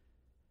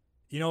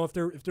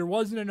 if there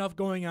wasn't enough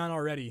going on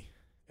already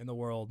in the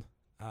world,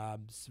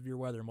 severe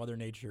weather, Mother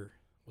Nature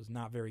was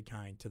not very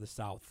kind to the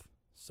South.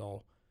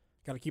 So,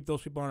 got to keep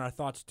those people in our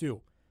thoughts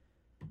too.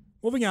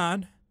 Moving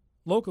on,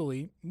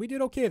 locally, we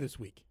did okay this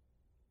week.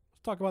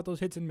 Let's talk about those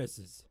hits and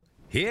misses.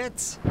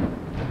 Hits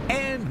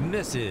and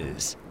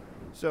misses.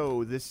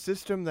 So this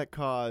system that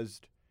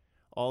caused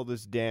all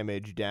this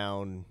damage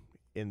down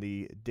in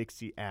the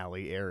Dixie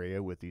Alley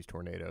area with these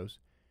tornadoes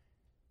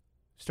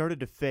started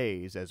to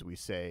phase, as we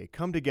say,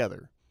 come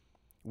together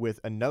with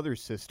another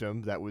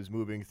system that was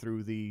moving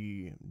through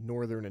the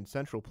northern and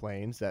central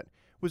plains that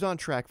was on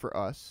track for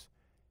us.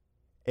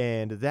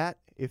 And that,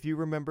 if you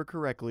remember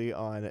correctly,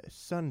 on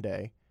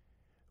Sunday,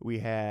 we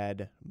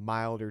had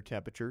milder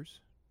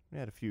temperatures. We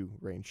had a few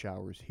rain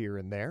showers here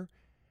and there,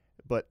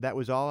 but that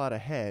was all out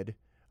ahead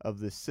of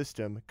this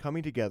system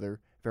coming together,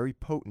 very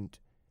potent,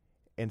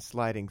 and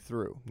sliding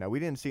through. Now, we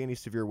didn't see any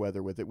severe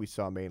weather with it. We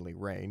saw mainly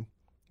rain,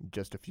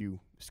 just a few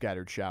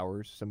scattered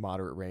showers, some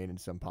moderate rain in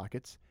some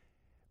pockets.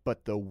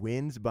 But the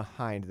winds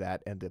behind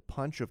that and the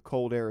punch of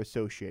cold air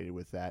associated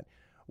with that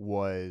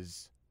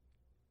was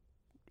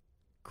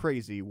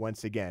crazy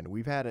once again.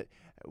 We've had it,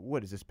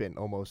 what has this been,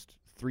 almost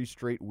 3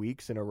 straight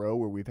weeks in a row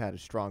where we've had a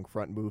strong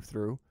front move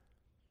through?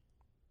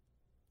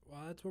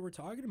 Well, that's what we're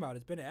talking about.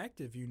 It's been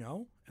active,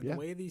 And Yeah. The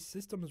way these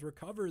systems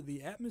recover,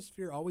 the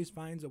atmosphere always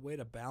finds a way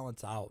to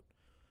balance out.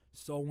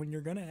 So when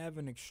you're going to have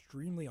an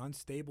extremely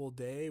unstable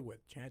day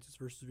with chances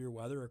for severe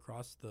weather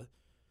across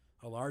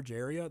a large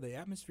area, the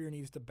atmosphere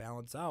needs to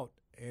balance out,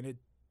 and it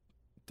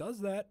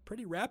does that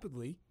pretty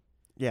rapidly.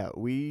 Yeah,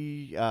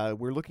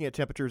 we're looking at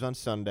temperatures on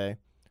Sunday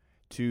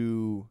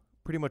to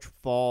pretty much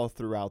fall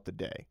throughout the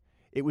day.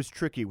 It was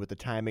tricky with the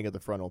timing of the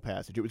frontal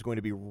passage. It was going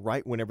to be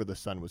right whenever the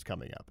sun was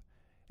coming up.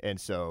 And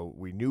so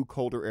we knew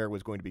colder air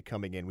was going to be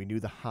coming in. We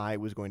knew the high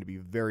was going to be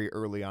very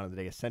early on in the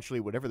day. Essentially,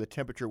 whatever the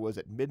temperature was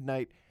at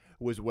midnight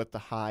was what the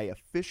high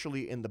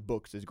officially in the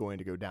books is going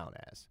to go down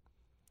as.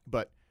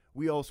 But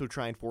we also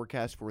try and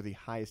forecast for the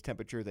highest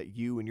temperature that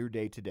you in your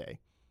day today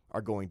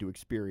are going to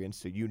experience,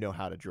 so you know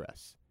how to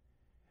dress.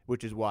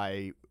 Which is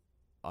why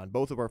on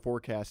both of our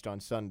forecasts on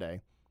Sunday,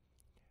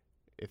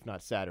 if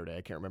not Saturday,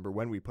 I can't remember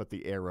when we put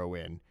the arrow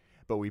in,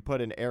 but we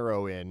put an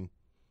arrow in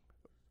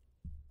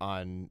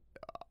on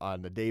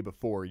the day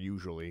before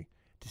usually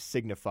to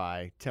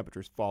signify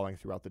temperatures falling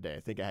throughout the day. I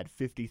think I had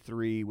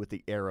 53 with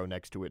the arrow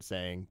next to it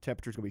saying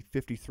temperature's going to be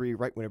 53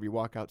 right whenever you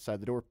walk outside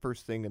the door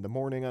first thing in the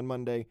morning on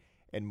Monday,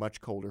 and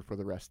much colder for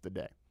the rest of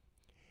the day.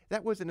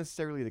 That wasn't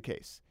necessarily the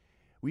case.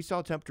 We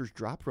saw temperatures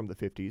drop from the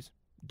 50s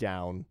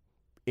down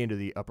into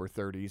the upper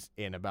 30s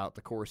in about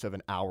the course of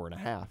an hour and a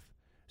half.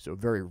 So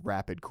very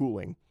rapid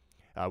cooling.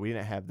 We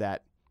didn't have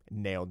that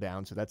nailed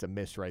down, so that's a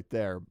miss right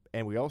there.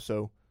 And we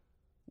also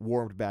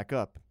warmed back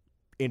up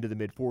into the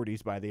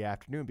mid-40s by the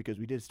afternoon because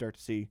we did start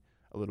to see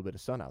a little bit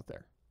of sun out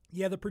there.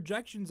 Yeah, the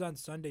projections on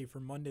Sunday for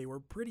Monday were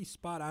pretty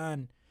spot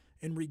on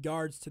in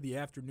regards to the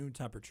afternoon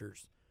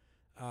temperatures.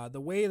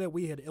 The way that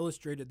we had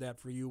illustrated that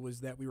for you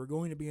was that we were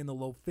going to be in the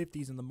low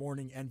 50s in the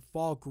morning and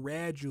fall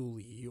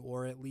gradually,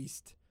 or at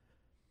least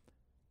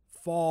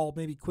fall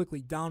maybe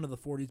quickly down to the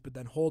 40s, but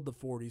then hold the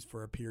 40s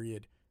for a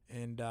period.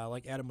 And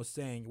like Adam was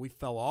saying, we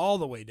fell all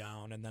the way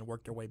down and then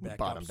worked our way back up.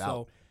 Bottomed out.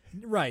 So,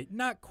 right,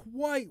 not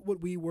quite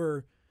what we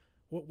were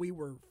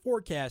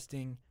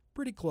forecasting.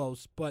 Pretty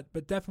close, but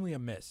definitely a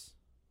miss.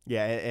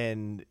 Yeah,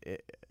 and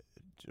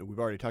we've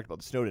already talked about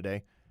the snow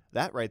today.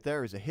 That right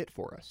there is a hit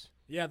for us.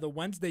 Yeah, the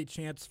Wednesday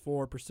chance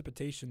for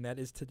precipitation, that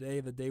is today,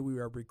 the day we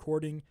are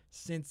recording,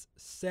 since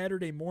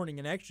Saturday morning.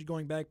 And actually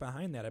going back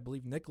behind that, I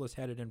believe Nicholas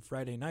had it in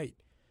Friday night.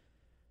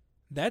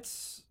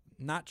 That's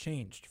not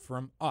changed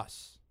from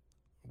us.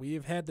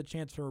 we've had the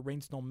chance for a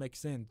rain-snow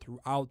mix-in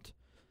throughout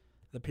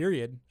the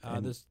period.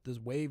 This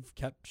wave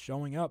kept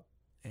showing up,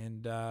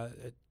 and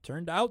it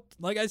turned out,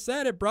 like I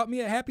said, it brought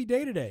me a happy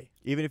day today.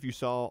 Even if you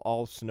saw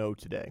all snow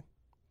today,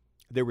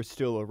 there was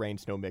still a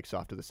rain-snow mix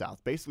off to the south.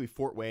 Basically,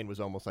 Fort Wayne was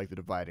almost like the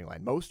dividing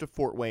line. Most of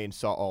Fort Wayne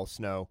saw all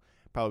snow.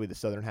 Probably the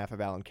southern half of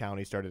Allen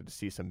County started to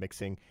see some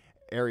mixing.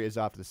 Areas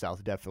off to the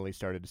south definitely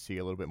started to see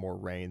a little bit more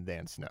rain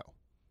than snow.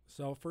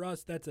 So for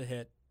us, that's a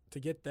hit. To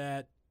get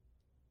that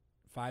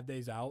 5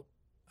 days out,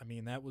 I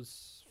mean, that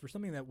was for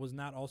something that was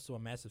not also a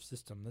massive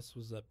system. This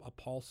was a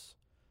pulse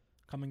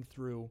coming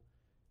through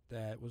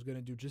that was going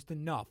to do just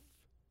enough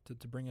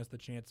to bring us the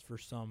chance for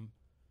some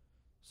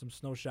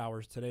snow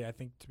showers today. I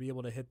think to be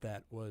able to hit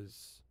that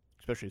was...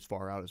 Especially as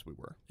far out as we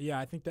were. Yeah,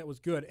 I think that was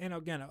good. And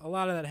again, a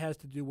lot of that has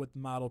to do with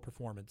model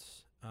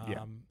performance.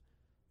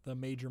 The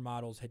major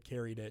models had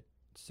carried it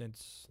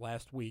since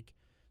last week.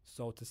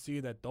 So to see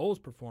that those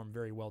perform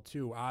very well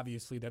too,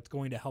 obviously that's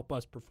going to help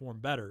us perform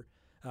better,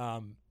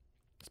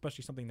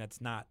 especially something that's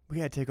not. We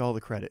got to take all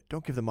the credit.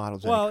 Don't give the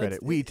models any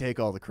credit. We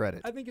take all the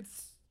credit. I think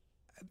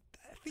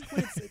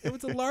when if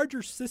it's a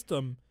larger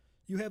system,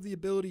 you have the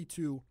ability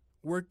to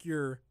work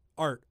your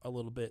art a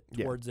little bit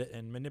towards it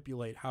and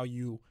manipulate how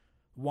you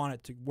want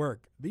it to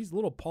work. These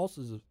little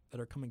pulses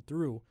that are coming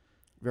through,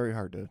 very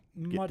hard to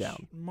get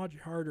down. Much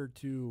harder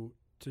to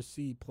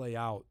see play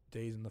out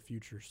days in the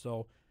future.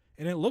 So,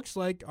 and it looks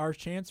like our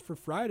chance for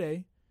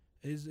Friday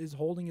is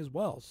holding as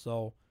well.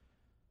 So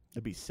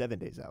it'd be 7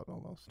 days out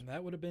almost.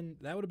 That would have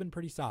been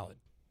pretty solid.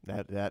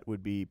 That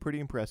would be pretty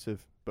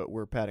impressive. But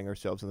we're patting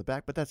ourselves on the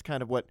back. But that's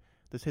kind of what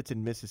this Hits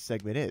and Misses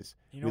segment is.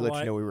 We let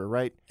you know we were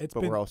right,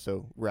 but we're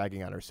also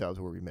ragging on ourselves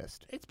where we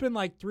missed. It's been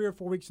like 3 or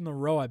 4 weeks in a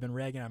row I've been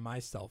ragging on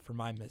myself for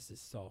my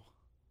misses. So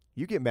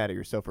you get mad at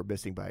yourself for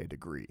missing by a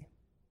degree.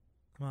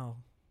 Well,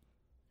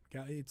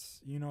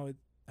 it's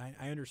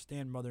I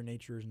understand Mother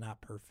Nature is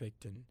not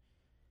perfect, and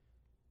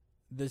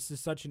this is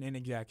such an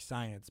inexact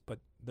science, but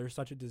there's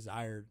such a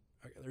desire.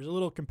 There's a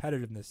little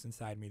competitiveness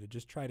inside me to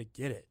just try to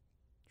get it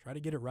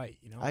right.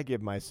 I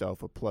give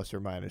myself a plus or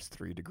minus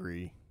 3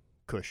 degree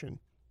cushion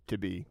to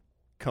be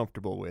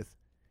comfortable with.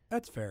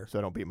 That's fair. So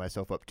I don't beat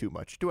myself up too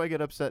much. Do I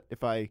get upset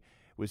if I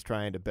was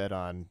trying to bet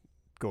on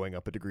going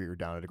up a degree or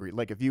down a degree?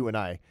 Like if you and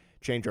I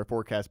change our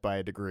forecast by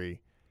a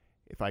degree,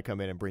 if I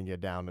come in and bring you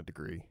down a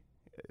degree,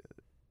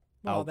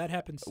 that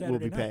happens Saturday night.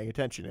 We'll be night. paying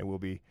attention, and we'll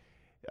be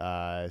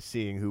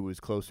seeing who was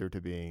closer to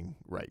being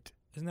right.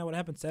 Isn't that what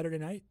happened Saturday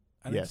night?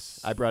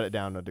 Yes, I brought it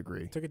down a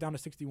degree. Took it down to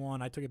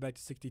 61. I took it back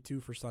to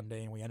 62 for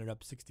Sunday, and we ended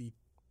up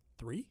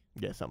 63?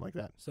 Yeah, something like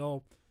that.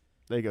 So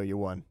there you go. You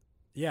won.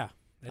 Yeah,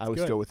 that's I was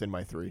good. still within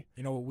my 3.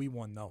 You know what? We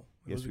won, though.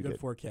 It yes, was a we good did.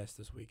 forecast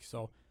this week.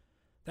 So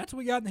that's what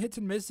we got in the Hits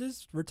and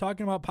Misses. We're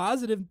talking about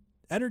positive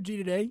energy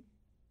today.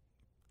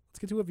 Let's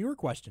get to a viewer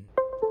question.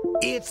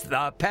 It's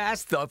the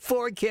Past the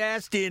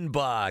Forecast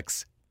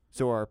inbox.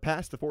 So our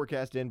Past the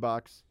Forecast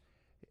inbox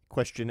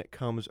question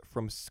comes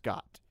from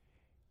Scott.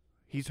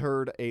 He's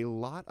heard a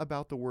lot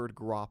about the word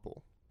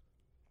grapple.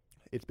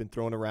 It's been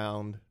thrown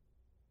around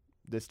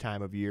this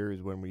time of year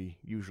is when we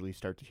usually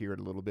start to hear it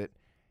a little bit.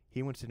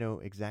 He wants to know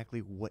exactly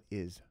what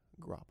is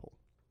grapple.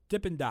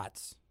 Dippin'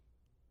 Dots.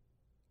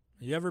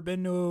 You ever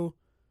been to,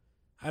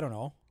 I don't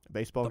know, A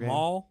baseball game? The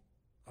mall,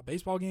 a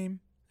baseball game,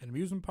 an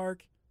amusement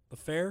park, the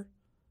fair?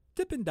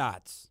 Dippin'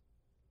 Dots.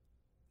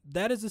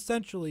 That is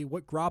essentially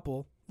what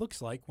grapple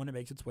looks like when it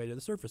makes its way to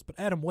the surface. But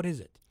Adam, what is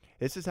it?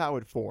 This is how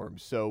it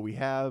forms. So we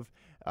have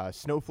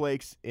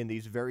snowflakes in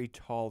these very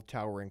tall,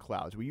 towering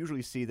clouds. We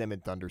usually see them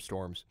in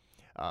thunderstorms,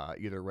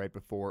 either right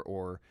before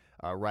or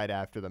right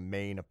after the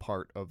main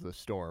part of the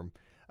storm.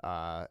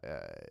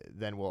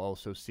 Then we'll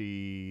also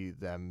see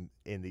them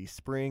in the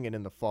spring and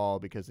in the fall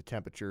because the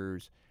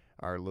temperatures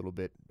are a little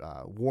bit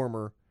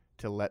warmer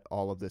to let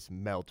all of this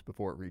melt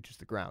before it reaches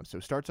the ground. So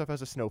it starts off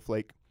as a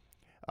snowflake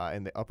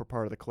in the upper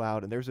part of the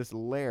cloud, and there's this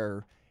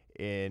layer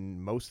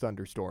in most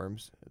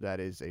thunderstorms that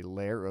is a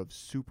layer of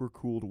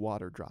supercooled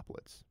water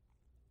droplets.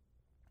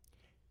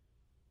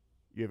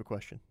 You have a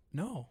question?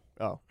 No.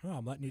 Oh. No,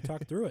 I'm letting you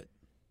talk through it.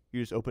 You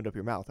just opened up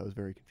your mouth. I was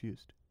very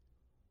confused.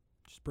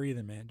 Just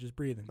breathing, man. Just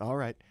breathing. All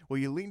right. Well,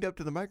 you leaned up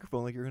to the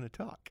microphone like you're going to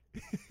talk.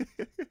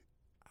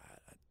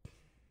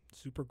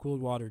 Super cooled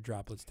water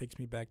droplets takes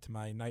me back to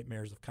my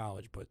nightmares of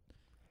college, but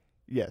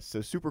Yes, so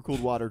supercooled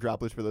water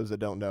droplets, for those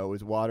that don't know,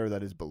 is water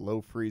that is below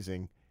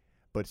freezing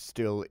but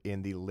still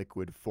in the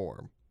liquid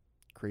form.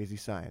 Crazy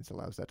science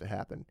allows that to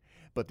happen.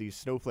 But these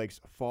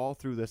snowflakes fall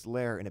through this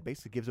layer, and it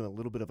basically gives them a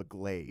little bit of a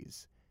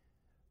glaze,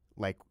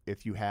 like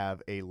if you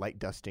have a light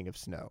dusting of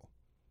snow.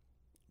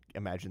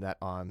 Imagine that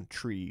on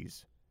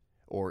trees,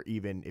 or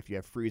even if you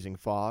have freezing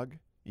fog,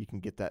 you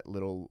can get that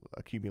little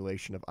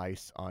accumulation of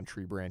ice on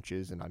tree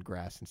branches and on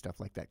grass and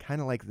stuff like that.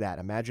 Kind of like that.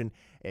 Imagine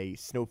a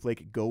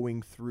snowflake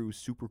going through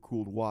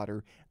supercooled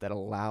water that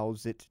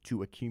allows it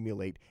to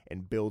accumulate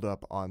and build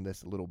up on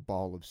this little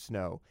ball of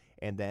snow.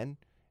 And then,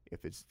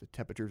 if the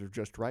temperatures are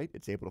just right,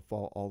 it's able to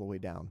fall all the way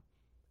down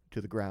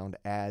to the ground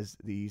as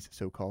these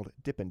so-called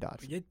Dippin'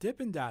 Dots. We get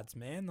Dippin' Dots,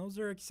 man. Those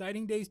are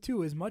exciting days,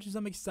 too. As much as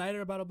I'm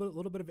excited about a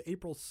little bit of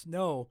April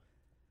snow,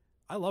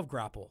 I love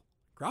grapple.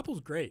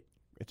 Grapple's great.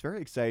 It's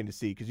very exciting to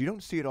see because you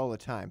don't see it all the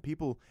time.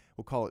 People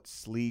will call it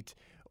sleet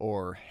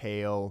or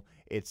hail.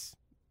 It's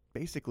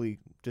basically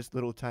just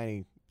little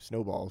tiny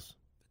snowballs.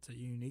 It's a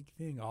unique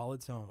thing all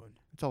its own.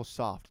 It's all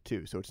soft,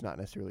 too, so it's not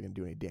necessarily going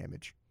to do any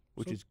damage,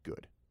 which is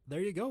good. There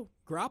you go.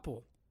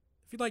 Grapple.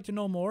 If you'd like to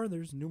know more,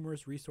 there's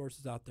numerous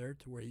resources out there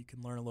to where you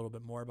can learn a little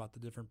bit more about the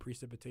different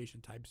precipitation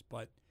types,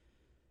 but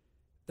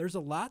there's a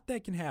lot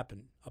that can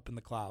happen up in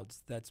the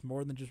clouds that's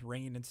more than just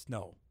rain and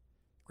snow.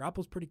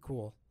 Grapple's pretty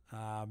cool.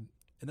 And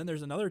then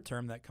there's another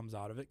term that comes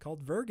out of it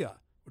called virga,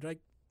 which I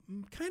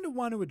kind of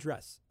want to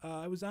address.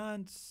 I was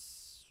on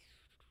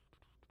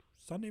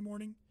Sunday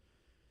morning.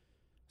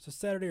 So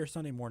Saturday or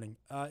Sunday morning.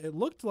 It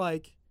looked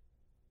like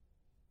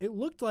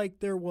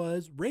there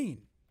was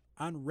rain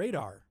on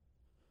radar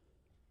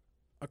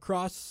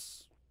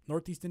across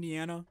northeast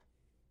Indiana,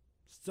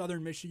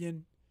 southern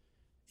Michigan,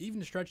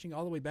 even stretching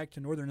all the way back to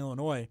northern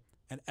Illinois.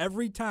 And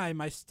every time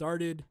I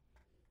started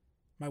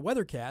my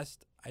weathercast,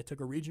 I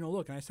took a regional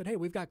look and I said, hey,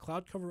 we've got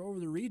cloud cover over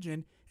the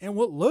region and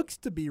what looks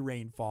to be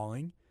rain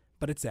falling,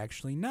 but it's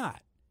actually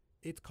not.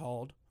 It's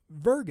called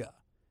virga.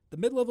 The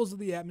mid-levels of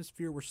the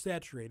atmosphere were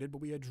saturated, but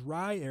we had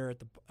dry air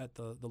at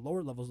the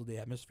lower levels of the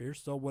atmosphere,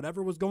 so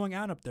whatever was going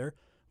on up there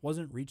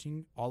wasn't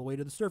reaching all the way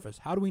to the surface.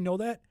 How do we know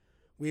that?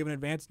 We have an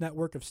advanced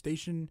network of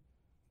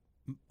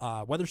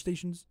weather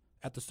stations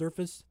at the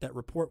surface that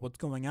report what's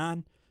going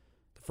on.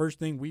 The first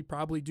thing we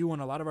probably do on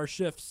a lot of our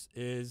shifts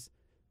is,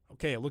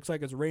 okay, it looks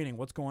like it's raining.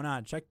 What's going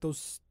on? Check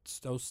those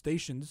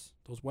stations,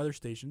 those weather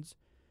stations,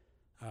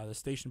 the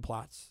station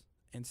plots,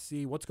 and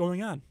see what's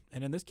going on.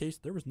 And in this case,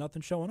 there was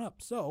nothing showing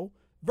up. So,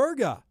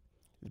 virga.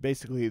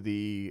 Basically,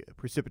 the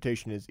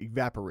precipitation is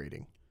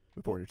evaporating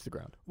before it hits the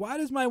ground. Why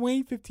does my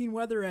Wayne 15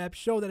 weather app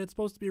show that it's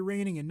supposed to be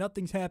raining and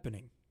nothing's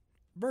happening?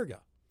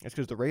 Virga. That's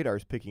because the radar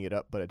is picking it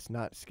up, but it's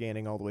not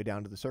scanning all the way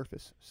down to the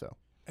surface.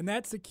 And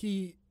that's the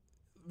key,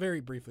 very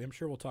briefly. I'm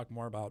sure we'll talk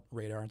more about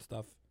radar and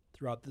stuff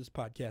throughout this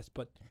podcast,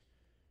 but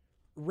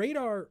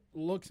radar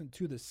looks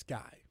into the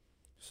sky.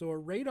 So a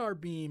radar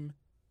beam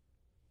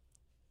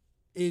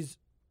is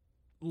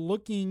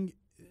looking,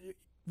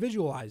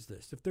 visualize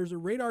this. If there's a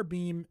radar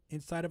beam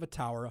inside of a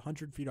tower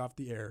 100 feet off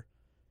the air,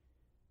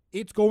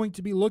 it's going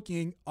to be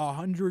looking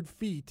 100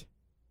 feet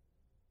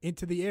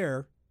into the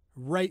air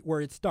right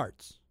where it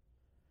starts.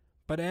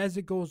 But as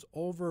it goes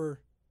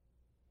over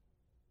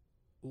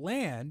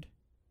land,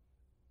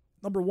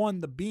 number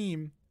one, the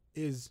beam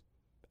is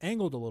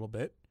angled a little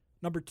bit.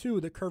 Number two,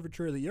 the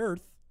curvature of the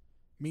earth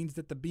means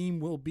that the beam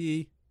will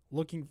be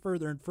looking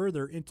further and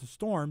further into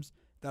storms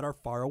that are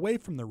far away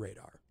from the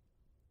radar.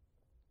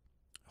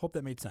 Hope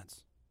that made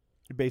sense.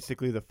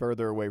 Basically, the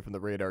further away from the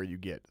radar you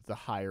get, the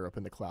higher up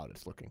in the cloud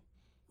it's looking.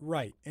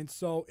 Right. And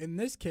so in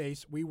this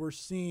case, we were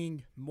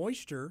seeing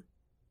moisture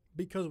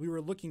because we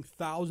were looking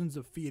thousands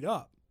of feet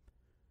up.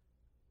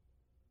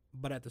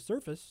 But at the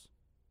surface,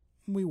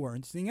 we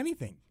weren't seeing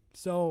anything.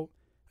 So,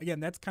 again,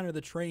 that's kind of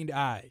the trained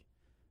eye.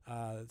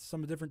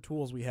 Some of the different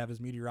tools we have as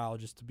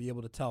meteorologists to be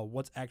able to tell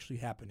what's actually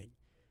happening.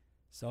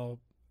 So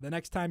the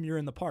next time you're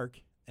in the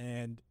park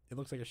and it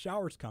looks like a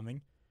shower's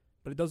coming,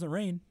 but it doesn't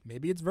rain,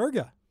 maybe it's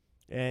virga.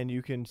 And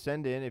you can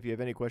send in, if you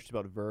have any questions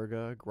about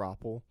virga,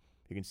 grapple,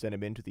 you can send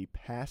them into the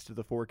Past of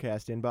the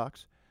Forecast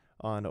inbox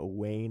on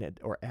Wayne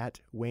at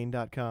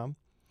Wayne.com.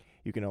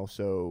 You can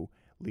also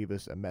leave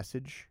us a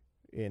message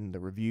in the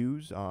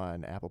reviews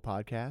on Apple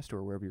Podcast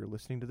or wherever you're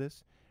listening to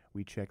this.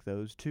 We check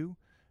those too.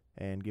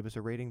 And give us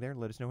a rating there.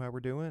 Let us know how we're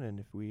doing. And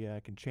if we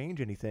can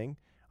change anything,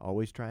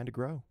 always trying to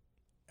grow.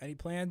 Any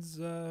plans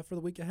for the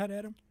week ahead,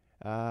 Adam?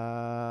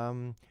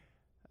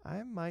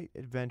 I might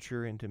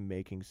adventure into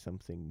making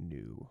something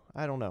new.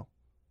 I don't know.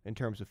 In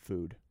terms of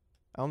food.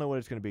 I don't know what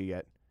it's going to be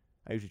yet.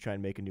 I usually try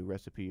and make a new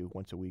recipe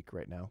once a week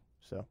right now.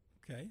 So,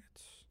 okay.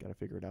 Got to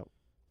figure it out.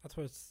 That's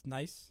why it's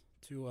nice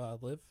to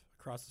live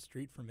across the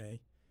street from a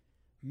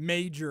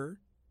major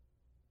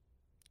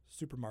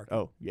supermarket.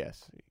 Oh,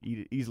 yes.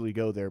 Easily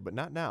go there, but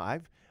not now.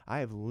 I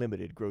have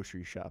limited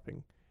grocery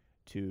shopping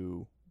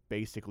to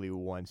basically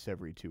once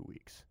every 2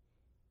 weeks.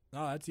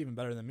 Oh, that's even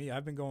better than me.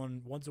 I've been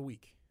going once a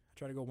week. I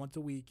try to go once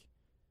a week.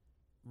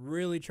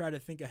 Really try to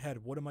think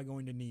ahead. What am I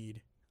going to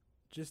need?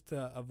 Just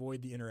to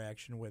avoid the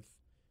interaction with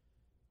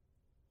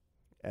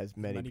as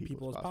many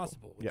people as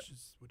possible,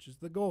 which is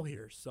the goal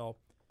here. So,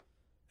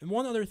 and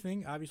one other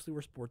thing, obviously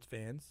we're sports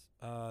fans.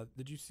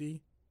 Did you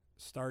see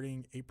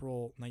starting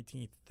April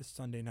 19th, this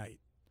Sunday night?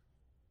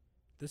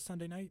 This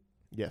Sunday night?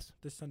 Yes.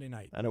 This Sunday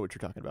night. I know what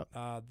you're talking about.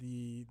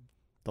 The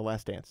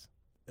Last Dance.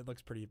 It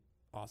looks pretty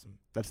awesome.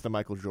 That's the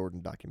Michael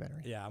Jordan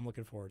documentary. Yeah, I'm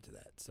looking forward to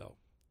that. So,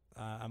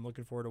 I'm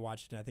looking forward to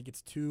watching it. I think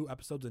it's 2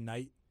 episodes a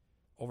night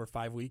over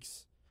 5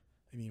 weeks.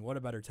 I mean, what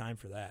a better time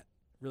for that.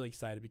 Really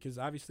excited because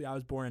obviously I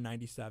was born in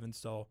 97,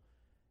 so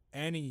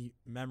any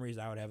memories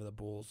I would have of the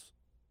Bulls,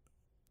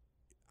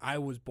 I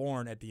was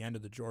born at the end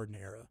of the Jordan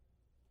era.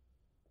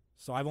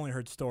 So I've only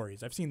heard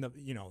stories. I've seen the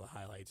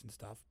highlights and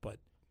stuff, but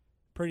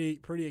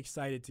pretty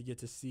excited to get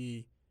to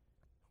see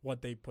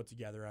what they put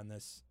together on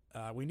this.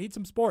 We need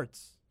some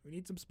sports.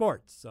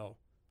 So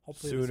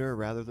hopefully sooner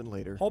rather than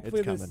later.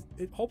 Hopefully it's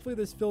coming. Hopefully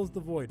this fills the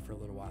void for a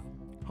little while.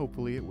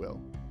 Hopefully it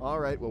will. All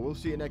right. Well, we'll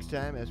see you next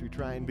time as we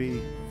try and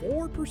be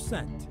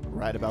 4%.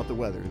 right about the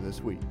weather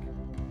this week.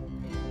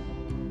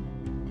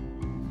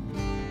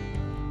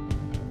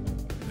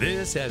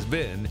 This has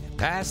been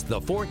Past the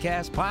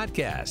Forecast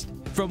Podcast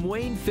from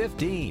Wayne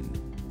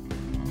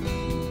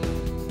 15.